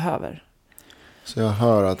jag behöver. Så jag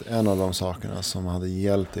hör att en av de sakerna som hade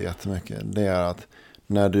hjälpt dig jättemycket, det är att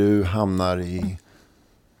när du hamnar i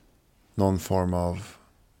någon form av,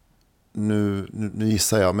 nu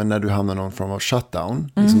gissar jag, men när du hamnar i någon form av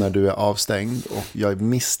shutdown, liksom när du är avstängd, och jag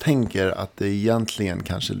misstänker att det egentligen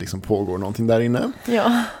kanske liksom pågår någonting där inne.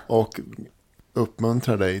 Ja. Och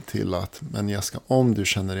uppmuntrar dig till att, men Jessica, om du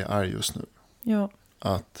känner dig arg just nu,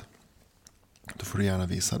 att då får du gärna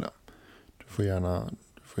visa det. Du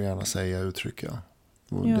får gärna säga, uttrycka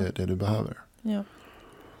det du behöver. Ja.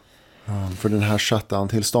 För den här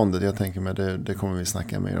shutdown-tillståndet, jag tänker mig, det kommer vi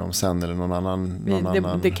snacka mer om sen, eller någon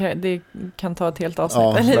annan. Det kan ta ett helt avsnitt,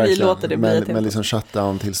 eller verkligen. Vi låter det bli men liksom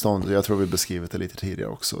shutdown-tillstånd, jag tror vi beskrivit det lite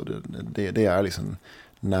tidigare också. Det är liksom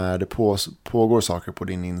när det pågår saker på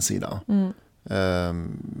din insida.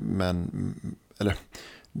 Eller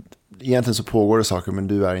egentligen så pågår det saker, men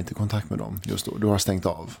du är inte i kontakt med dem just då. Du har stängt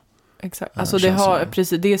av. Exakt. Alltså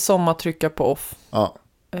det är som att trycka på off. Ja.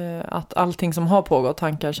 Att allting som har pågått,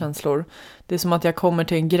 tankar, känslor, det är som att jag kommer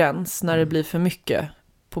till en gräns när det blir för mycket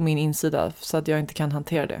på min insida så att jag inte kan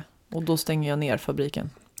hantera det. Och då stänger jag ner fabriken.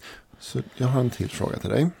 Så jag har en till fråga till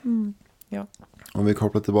dig. Ja. Om vi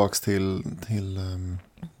kopplar tillbaka till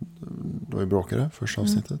då vi bråkade första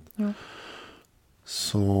avsnittet. Ja.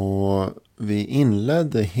 Så vi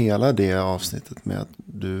inledde hela det avsnittet med att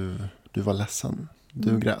du var ledsen.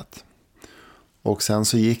 Du grät. Och sen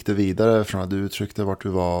så gick det vidare från att du uttryckte vart du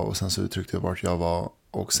var, och sen så uttryckte jag vart jag var,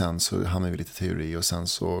 och sen så hamnade vi lite teori, och sen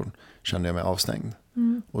så kände jag mig avstängd.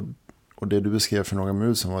 Och det du beskrev för några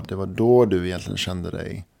minuter sedan, det var då du egentligen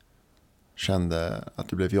kände att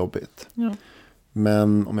det blev jobbigt. Ja.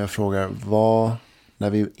 Men om jag frågar, när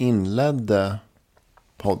vi inledde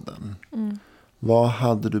podden, vad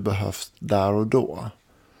hade du behövt där och då?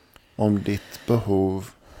 Om ditt behov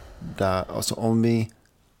där, alltså om vi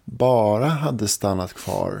bara hade stannat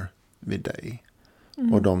kvar vid dig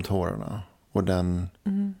och de tårarna och den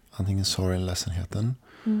antingen sorgen, ledsenheten,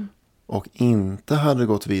 och inte hade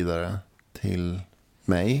gått vidare till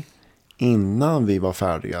mig innan vi var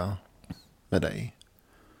färdiga med dig,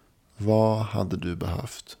 vad hade du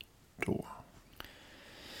behövt då?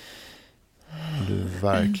 Du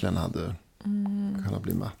verkligen hade kunnat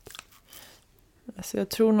bli mätt. Alltså jag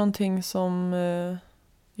tror någonting som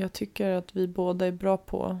jag tycker att vi båda är bra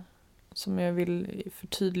på, som jag vill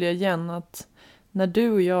förtydliga igen, att när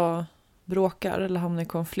du och jag bråkar eller hamnar i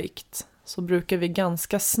konflikt, så brukar vi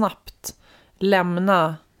ganska snabbt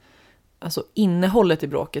lämna alltså innehållet i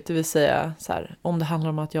bråket, det vill säga så här, om det handlar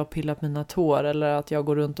om att jag har pillat mina tår, eller att jag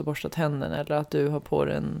går runt och borstar tänderna, eller att du har på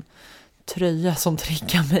dig en tröja som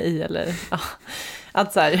triggar mig, eller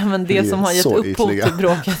att så här, men det som har gett upphov till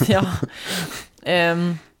bråket.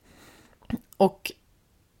 Och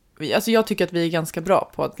alltså jag tycker att vi är ganska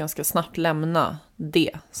bra på att ganska snabbt lämna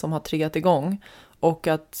det som har triggat igång, och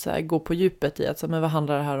att så här, gå på djupet i att så här, men vad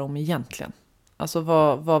handlar det här om egentligen? Alltså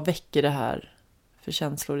vad väcker det här för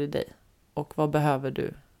känslor i dig? Och vad behöver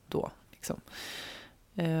du då? Liksom.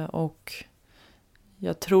 Och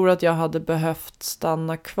jag tror att jag hade behövt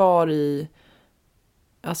stanna kvar i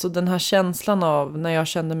alltså den här känslan av när jag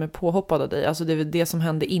kände mig påhoppad av dig. Alltså det var det som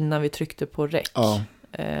hände innan vi tryckte på räck. Ja.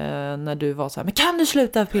 När du var så här, men kan du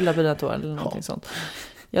sluta pilla på dina tår eller någonting sånt.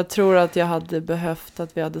 Jag tror att jag hade behövt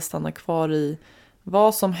att vi hade stannat kvar i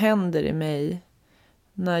vad som händer i mig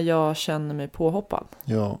när jag känner mig påhoppad.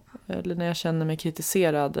 Ja. Eller när jag känner mig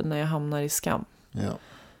kritiserad, eller när jag hamnar i skam. Ja.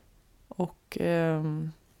 Och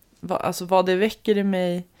vad det väcker i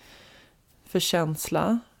mig för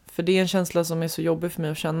känsla. För det är en känsla som är så jobbig för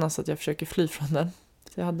mig att känna, så att jag försöker fly från den.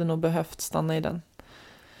 Så jag hade nog behövt stanna i den.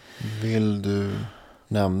 Vill du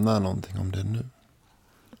nämna någonting om det nu?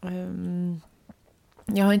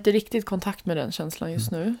 Jag har inte riktigt kontakt med den känslan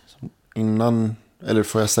just nu. Innan, eller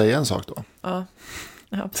får jag säga en sak då? Ja.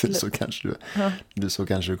 Absolut. Så kanske så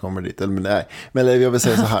kanske du kommer dit. Eller, men nej. Men jag vill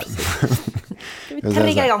säga så här. Vi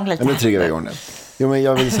triggar igång lite. Nu triggar vi igång det. Jo, men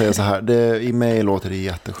jag vill säga så här. I mig låter det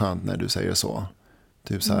jätteskönt när du säger så.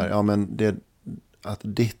 Typ så här, ja men att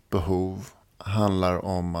ditt behov handlar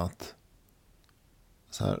om att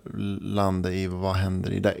så här, landa i vad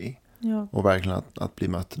händer i dig. Ja. Och verkligen att bli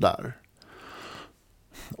mött där.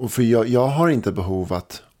 Och för jag har inte behov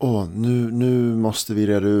att nu måste vi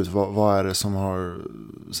reda ut vad är det som har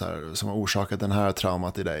orsakat den här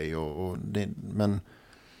traumat i dig. Men,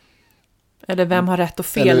 eller vem har rätt och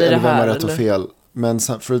fel i det här? Vem har rätt och fel. Men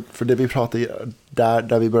för det vi pratade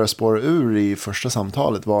där vi började spåra ur i första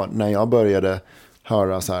samtalet var när jag började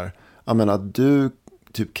höra så här, att du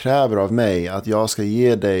typ kräver av mig att jag ska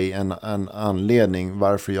ge dig en anledning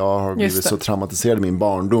varför jag har blivit så traumatiserad i min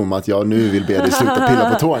barndom att jag nu vill be dig sluta pilla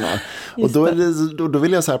på tårna. Och då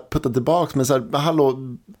vill jag så här putta tillbaka, men så här,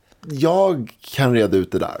 hallå, jag kan reda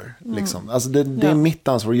ut det där. Liksom. Alltså det är mitt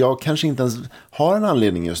ansvar. Jag kanske inte ens har en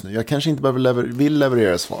anledning just nu. Jag kanske inte vill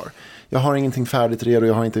leverera svar. Jag har ingenting färdigt redo.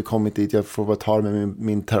 Jag har inte kommit dit. Jag får bara ta det med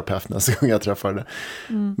min terapeut nästa gång jag träffar det.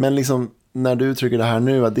 Men liksom, när du uttrycker det här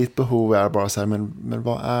nu, att ditt behov är bara så här, men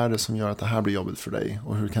vad är det som gör att det här blir jobbigt för dig?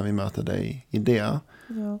 Och hur kan vi möta dig i det?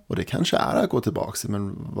 Ja. Och det kanske är att gå tillbaka till,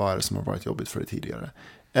 men vad är det som har varit jobbigt för dig tidigare?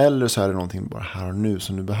 Eller så är det någonting bara här och nu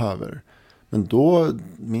som du behöver. Men då,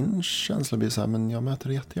 min känsla blir så här, men jag möter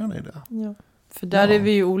jättegärna i det. Ja. För där är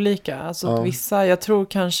vi ju olika. Alltså vissa, jag tror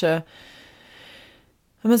kanske,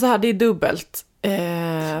 men så här, det är dubbelt.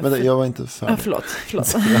 Men jag var inte färdig. Förlåt.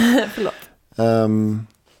 Förlåt.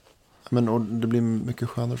 Men och det blir mycket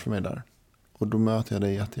skönare för mig där. Och då möter jag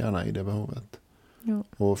dig jättegärna i det behovet. Ja.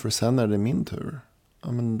 Och för sen är det min tur.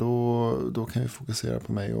 Ja, men då kan vi fokusera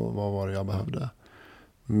på mig och vad var det jag behövde.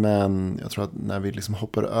 Men jag tror att när vi liksom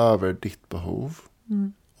hoppar över ditt behov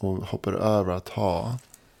och hoppar över att ha,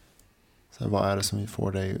 så vad är det som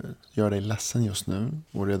gör dig ledsen just nu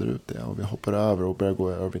och reder ut det. Och vi hoppar över och börjar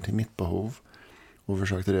gå över till mitt behov och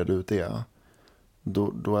försöker reda ut det.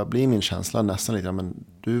 Då blir min känsla nästan lite, men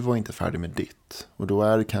du var inte färdig med ditt. Och då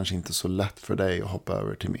är det kanske inte så lätt för dig att hoppa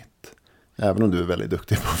över till mitt. Även om du är väldigt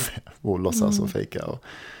duktig på att låtsas och fejka.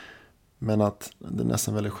 Men att det är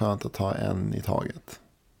nästan väldigt skönt att ta en i taget.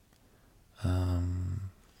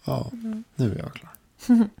 Nu är jag klar.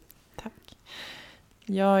 Tack.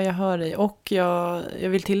 Ja, jag hör dig. Och jag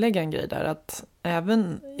vill tillägga en grej där. Att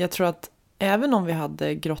jag tror att även om vi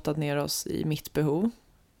hade grottat ner oss i mitt behov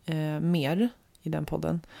mer i den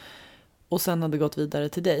podden och sen hade gått vidare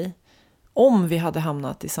till dig, om vi hade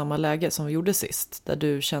hamnat i samma läge som vi gjorde sist, där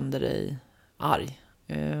du kände dig arg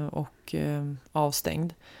och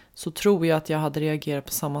avstängd, så tror jag att jag hade reagerat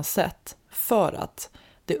på samma sätt, för att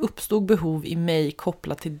det uppstod behov i mig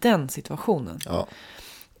kopplat till den situationen. Ja.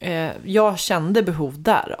 Jag kände behov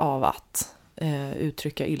där av att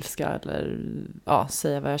uttrycka ilska eller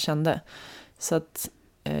säga vad jag kände. Så att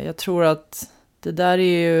jag tror att det där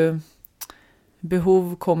är ju,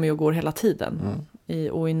 behov kommer ju och går hela tiden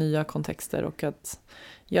och i nya kontexter, och att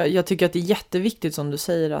jag tycker att det är jätteviktigt som du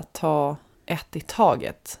säger att ta ett i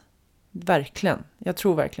taget. Verkligen. Jag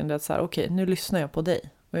tror verkligen det, att så här, okej, nu lyssnar jag på dig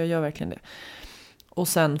och jag gör verkligen det. Och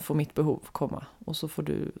sen får mitt behov komma och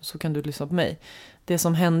så kan du lyssna på mig. Det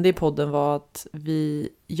som hände i podden var att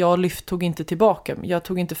jag tog inte tillbaka, jag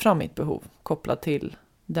tog inte fram mitt behov kopplat till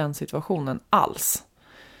den situationen alls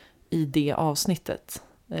i det avsnittet.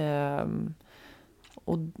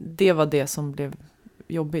 Och det var det som blev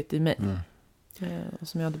jobbigt i mig. Och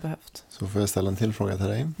som jag hade behövt. Så får jag ställa en till fråga till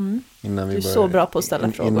dig. Du är så bra på att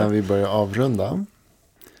ställa frågor. Innan vi börjar avrunda.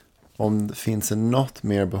 Om det finns något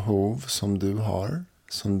mer behov som du har,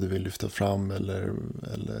 som du vill lyfta fram eller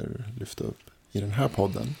lyfta upp i den här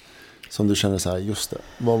podden, som du känner så här, just det,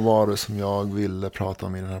 vad var det som jag ville prata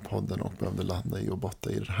om i den här podden och behövde landa i och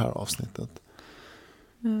botta i det här avsnittet?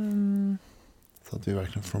 Så att vi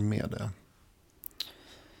verkligen får med det.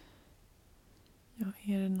 Ja,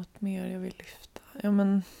 är det något mer jag vill lyfta? Ja,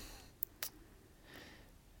 men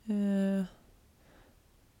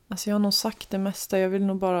alltså jag har nog sagt det mesta. Jag vill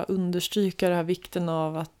nog bara understryka det här vikten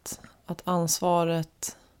av att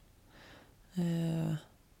ansvaret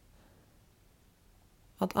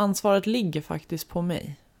ligger faktiskt på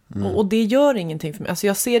mig. Och det gör ingenting för mig. Alltså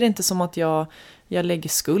jag ser det inte som att jag lägger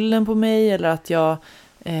skulden på mig, eller att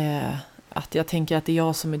jag tänker att det är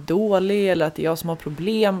jag som är dålig eller att det är jag som har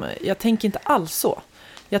problem. Jag tänker inte alls så.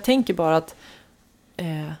 Jag tänker bara att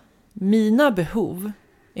mina behov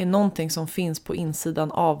är någonting som finns på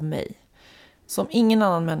insidan av mig. Som ingen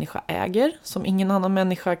annan människa äger. Som ingen annan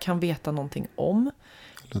människa kan veta någonting om.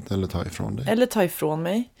 Eller ta ifrån dig. Eller ta ifrån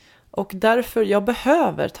mig. Och därför jag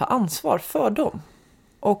behöver ta ansvar för dem.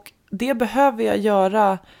 Och det behöver jag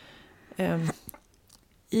göra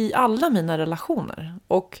i alla mina relationer.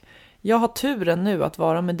 Och jag har turen nu att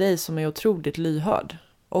vara med dig som är otroligt lyhörd.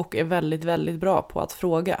 Och är väldigt, väldigt bra på att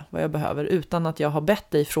fråga vad jag behöver. Utan att jag har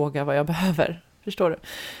bett dig fråga vad jag behöver. Förstår du?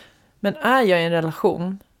 Men är jag i en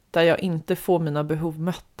relation där jag inte får mina behov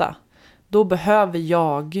mötta. Då behöver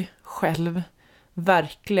jag själv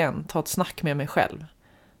verkligen ta ett snack med mig själv.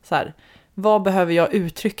 Så här, vad behöver jag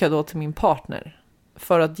uttrycka då till min partner?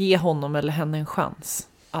 För att ge honom eller henne en chans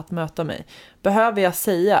att möta mig. Behöver jag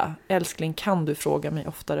säga, älskling, kan du fråga mig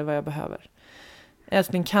oftare vad jag behöver?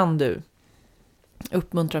 Älskling, kan du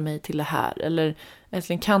uppmuntra mig till det här? Eller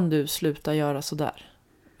älskling, kan du sluta göra så där?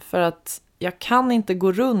 För att jag kan inte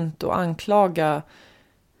gå runt och anklaga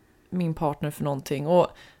min partner för någonting. Och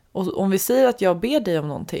om vi säger att jag ber dig om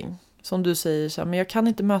någonting, som du säger så här, men jag kan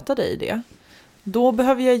inte möta dig i det. Då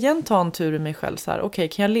behöver jag igen ta en tur i mig själv så här, okej,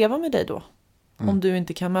 kan jag leva med dig då? Om du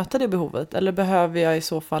inte kan möta det behovet. Eller behöver jag i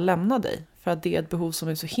så fall lämna dig? För att det är ett behov som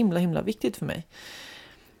är så himla viktigt för mig.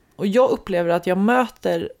 Och jag upplever att jag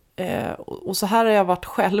möter, och så här har jag varit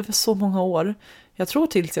själv så många år. Jag tror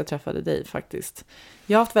tills jag träffade dig faktiskt.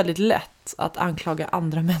 Jag har haft väldigt lätt att anklaga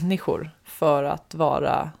andra människor för att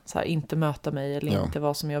vara så här, inte möta mig eller inte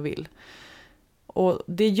vara som jag vill. Och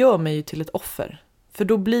det gör mig ju till ett offer. För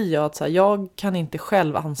då blir jag att så här, jag kan inte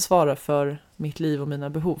själv ansvara för mitt liv och mina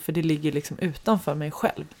behov. För det ligger liksom utanför mig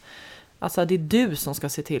själv. Alltså det är du som ska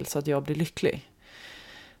se till så att jag blir lycklig.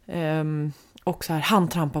 Och så här, han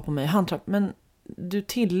trampar på mig. Men du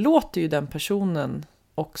tillåter ju den personen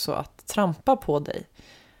också att trampa på dig.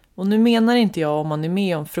 Och nu menar inte jag om man är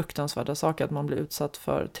med om fruktansvärda saker att man blir utsatt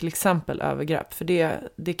för till exempel övergrepp. För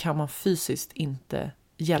det kan man fysiskt inte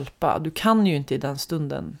hjälpa. Du kan ju inte i den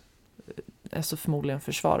stunden så förmodligen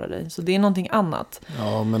försvara dig. Så det är någonting annat.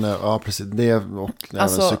 Ja, men precis. Det och även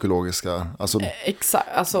psykologiska. Exakt,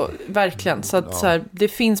 alltså verkligen. Så att så här, det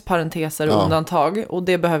finns parenteser och undantag. Och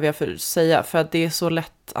det behöver jag säga. För att det är så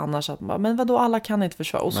lätt annars att man bara, men vadå, alla kan inte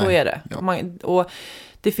försvara. Och så är det. Ja. Och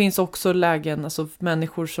det finns också lägen, alltså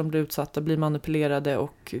människor som blir utsatta blir manipulerade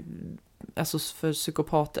och alltså för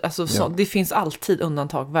psykopater. Alltså så, det finns alltid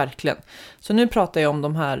undantag, verkligen. Så nu pratar jag om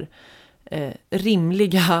de här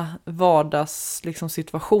rimliga vardags liksom,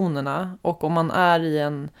 situationerna. Och om man är i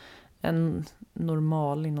en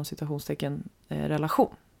normal inom citationstecken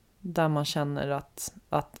relation. Där man känner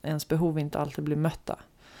att ens behov inte alltid blir mötta.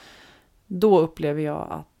 Då upplever jag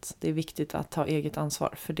att det är viktigt att ta eget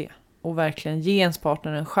ansvar för det. Och verkligen ge ens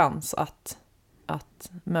partner en chans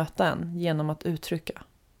att möta en genom att uttrycka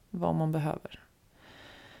vad man behöver.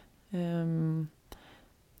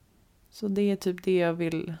 Så det är typ det jag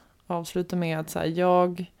vill avsluta med. Att så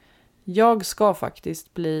här, jag ska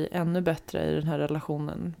faktiskt bli ännu bättre i den här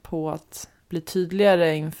relationen på att bli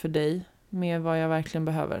tydligare inför dig med vad jag verkligen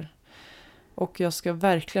behöver. Och jag ska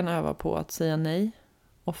verkligen öva på att säga nej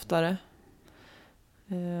oftare.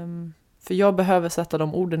 För jag behöver sätta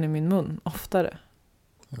de orden i min mun oftare.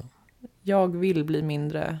 Ja. Jag vill bli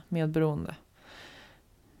mindre medberoende.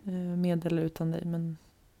 Med eller utan dig. Men,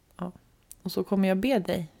 ja. Och så kommer jag be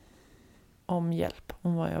dig om hjälp.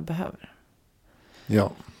 Om vad jag behöver.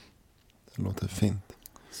 Ja. Det låter fint.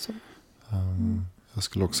 Så. Jag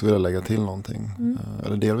skulle också vilja lägga till någonting.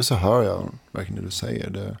 Eller delvis så hör jag verkligen det du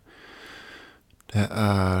säger. Det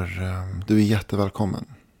är... Du är jättevälkommen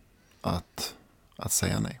att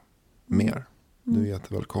säga nej. Mer. Du är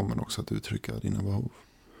jättevälkommen också att uttrycka dina behov.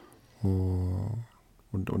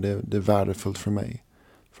 Och det är värdefullt för mig.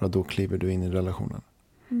 För att då kliver du in i relationen.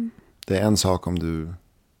 Det är en sak om du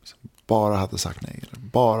bara hade sagt nej. Eller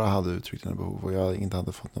bara hade uttryckt dina behov. Och jag inte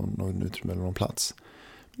hade fått någon utrymme eller någon plats.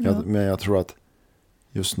 Ja. Men jag tror att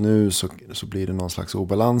just nu så blir det någon slags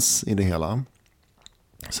obalans i det hela.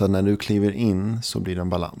 Så när du kliver in så blir det en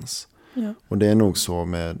balans. Ja. Och det är nog så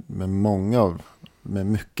med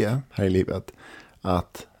mycket här i livet.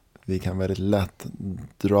 Att vi kan väldigt lätt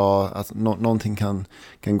dra, att någonting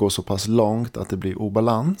kan gå så pass långt att det blir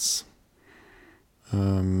obalans.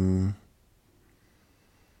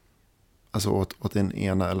 Alltså åt den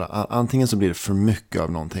ena, eller antingen så blir det för mycket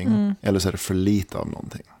av någonting. Eller så är det för lite av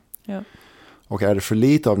någonting. Ja. Och är det för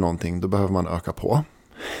lite av någonting, då behöver man öka på.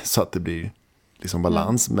 Så att det blir liksom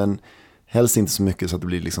balans. Men helst inte så mycket så att det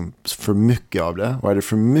blir liksom för mycket av det. Och är det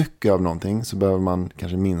för mycket av någonting så behöver man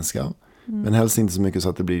kanske minska. Men helst inte så mycket så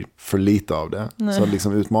att det blir för lite av det. Nej. Så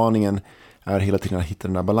liksom utmaningen är hela tiden att hitta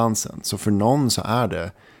den här balansen. Så för någon så är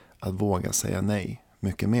det att våga säga nej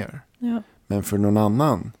mycket mer. Ja. Men för någon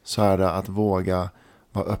annan så är det att våga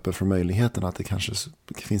vara öppen för möjligheten att det kanske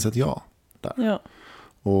finns ett ja där. Ja.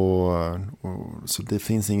 Och så det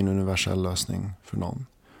finns ingen universell lösning för någon.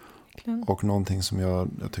 Verkligen. Och någonting som jag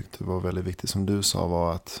tyckte var väldigt viktigt som du sa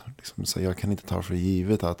var att liksom, så jag kan inte ta för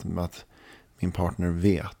givet att min partner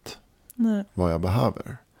vet vad jag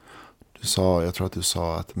behöver. Jag tror att du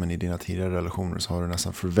sa att men i dina tidigare relationer så har du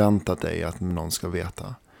nästan förväntat dig att någon ska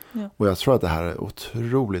veta. Ja. Och jag tror att det här är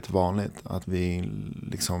otroligt vanligt. Att vi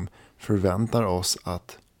liksom förväntar oss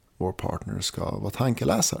att vår partner ska vara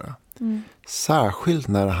tankeläsare. Särskilt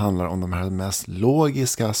när det handlar om de här mest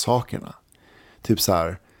logiska sakerna. Typ så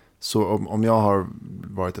här. Så om jag har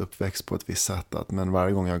varit uppväxt på ett visst sätt. Men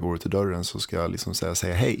varje gång jag går ut i dörren så ska jag liksom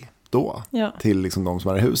säga hej då. Ja. Till liksom de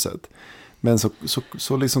som är i huset. Men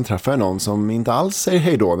så liksom träffar jag någon som inte alls säger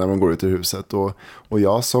hej då när man går ut ur huset. Och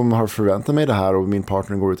jag som har förväntat mig det här och min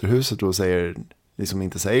partner går ut ur huset och liksom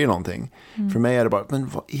inte säger någonting. För mig är det bara, men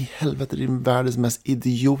vad i helvete, det är världens mest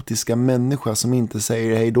idiotiska människa som inte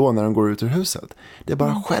säger hej då när de går ut ur huset. Det är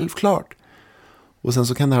bara självklart. Och sen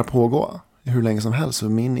så kan det här pågå hur länge som helst.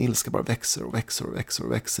 Och min ilska bara växer och växer och växer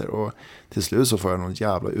och växer. Och till slut så får jag någon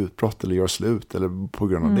jävla utbrott eller gör slut eller på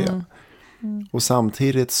grund av det. Och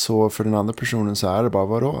samtidigt så för den andra personen så är det bara,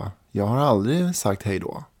 vadå? Jag har aldrig sagt hej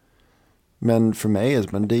då. Men för mig,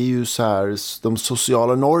 men det är ju så här, de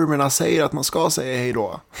sociala normerna säger att man ska säga hej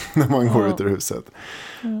då när man går ut ur huset.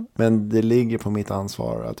 Men det ligger på mitt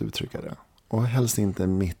ansvar att uttrycka det. Och helst inte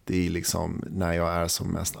mitt i liksom när jag är som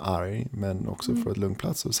mest arg, men också för ett lugn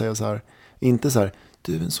plats och säga så här, inte så här,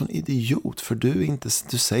 du är en sån idiot för du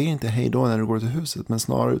säger inte hej då när du går ut ur huset, men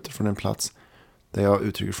snarare utifrån en plats där jag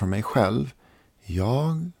uttrycker för mig själv,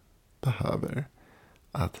 jag behöver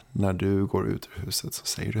att när du går ut ur huset så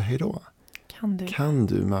säger du hej då. Kan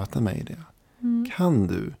du möta mig i det? Kan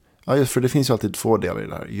du? Ja, just för det finns ju alltid två delar i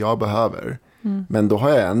det här. Jag behöver. Men då har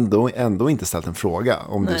jag ändå inte ställt en fråga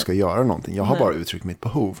om du ska göra någonting. Jag har bara uttryckt mitt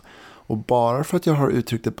behov. Och bara för att jag har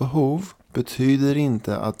uttryckt ett behov betyder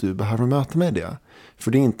inte att du behöver möta mig i det.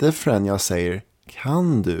 För det är inte förrän jag säger,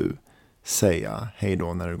 kan du säga hej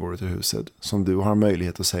då när du går ut ur huset, som du har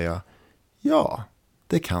möjlighet att säga, ja,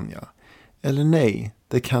 det kan jag. Eller nej,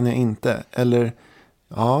 det kan jag inte. Eller,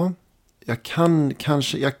 ja, jag kan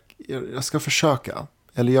kanske, jag ska försöka.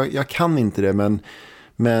 Eller jag kan inte det,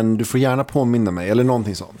 men du får gärna påminna mig. Eller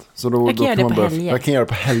någonting sånt. Så då kan jag kan göra det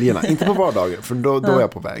på helgerna. Inte på vardagar, för då är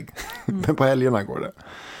jag på väg. Men på helgerna går det.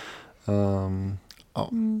 Ja.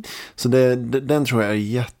 Så den tror jag är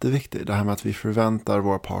jätteviktig. Det här med att vi förväntar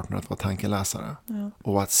våra partner att vara tankeläsare.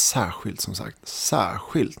 Och att särskilt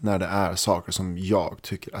när det är saker som jag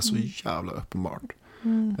tycker är så jävla uppenbart.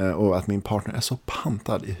 Och att min partner är så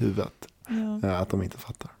pantad i huvudet att de inte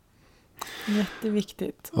fattar.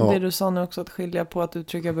 Jätteviktigt. Och det du sa nu också, att skilja på att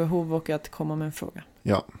uttrycka behov och att komma med en fråga.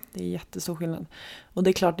 Ja. Det är jättestor skillnad. Och det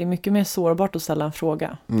är klart, det är mycket mer sårbart att ställa en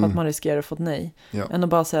fråga för att man riskerar att få ett nej. Än att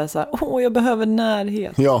bara säga så här, jag behöver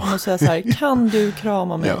närhet. Och säga så här, kan du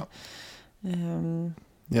krama mig? Men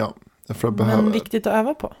viktigt att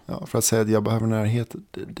öva på. Ja, för att säga att jag behöver närhet,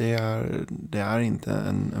 det är inte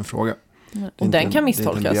en fråga. Och den kan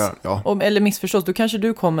misstolkas. Eller missförstås. Då kanske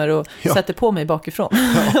du kommer och sätter på mig bakifrån. Det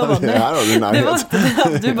här har du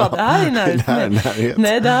närhet. Du bara, det här är närhet.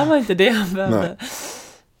 Nej, det här var inte det jag behövde.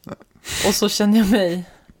 Och så känner jag mig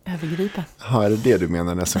övergripen. Ja, är det du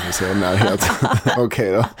menar nästan du säger närhet?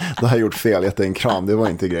 Okej då. Då har jag gjort fel. Gett en kram. Det var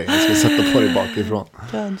inte grejen. Jag ska sätta på dig bakifrån.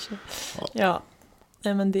 Kanske. Ja.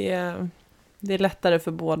 Nej, men det är lättare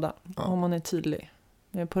för båda. Om man är tydlig.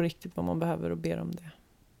 Det är på riktigt vad man behöver och ber om det.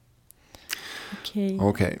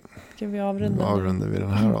 Okej. Ska vi avrunda? Avrundar vi det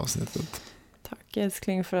här avsnittet. Tack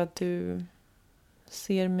älskling för att du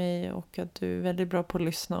ser mig och att du är väldigt bra på att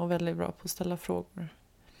lyssna och väldigt bra på att ställa frågor.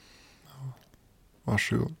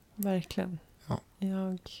 Varsågod. Verkligen.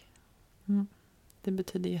 Det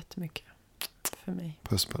betyder jättemycket för mig.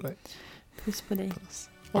 Puss på dig. Puss på dig. Puss.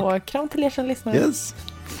 Och kram till er som lyssnar. Yes.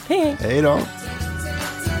 Hej. Hej då.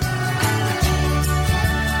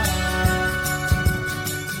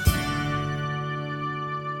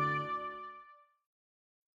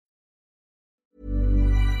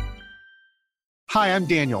 Hi, I'm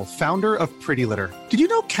Daniel, founder of Pretty Litter. Did you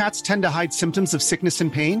know cats tend to hide symptoms of sickness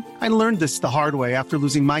and pain? I learned this the hard way after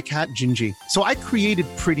losing my cat, Gingy. So I created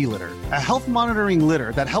Pretty Litter, a health monitoring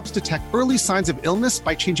litter that helps detect early signs of illness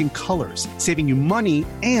by changing colors, saving you money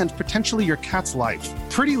and potentially your cat's life.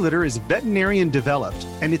 Pretty Litter is veterinarian developed,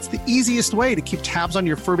 and it's the easiest way to keep tabs on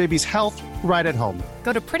your fur baby's health right at home.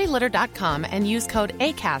 Go to prettylitter.com and use code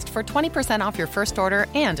ACAST for 20% off your first order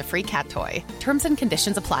and a free cat toy. Terms and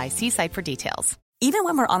conditions apply. See site for details. Even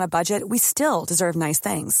when we're on a budget, we still deserve nice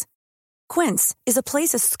things. Quince is a place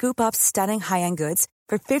to scoop up stunning high-end goods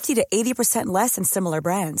for 50 to 80% less than similar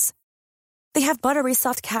brands. They have buttery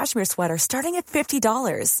soft cashmere sweaters starting at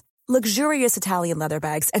 $50, luxurious Italian leather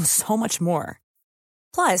bags, and so much more.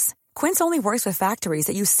 Plus, Quince only works with factories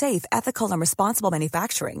that use safe, ethical, and responsible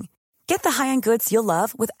manufacturing. Get the high-end goods you'll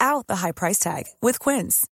love without the high price tag with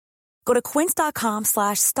Quince. Go to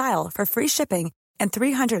quince.com/style for free shipping and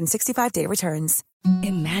 365-day returns.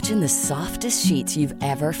 Imagine the softest sheets you've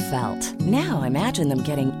ever felt. Now imagine them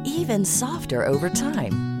getting even softer over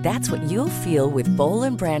time. That's what you'll feel with Boll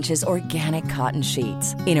 & Branch's organic cotton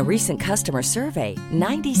sheets. In a recent customer survey,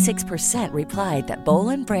 96% replied that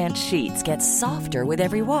Boll & Branch sheets get softer with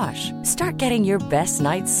every wash. Start getting your best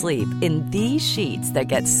night's sleep in these sheets that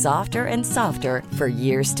get softer and softer for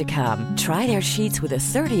years to come. Try their sheets with a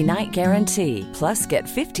 30-night guarantee. Plus, get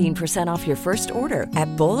 15% off your first order at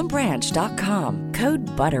bollandbranch.com. Code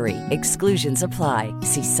BUTTERY. Exclusions apply.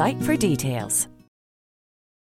 See site for details.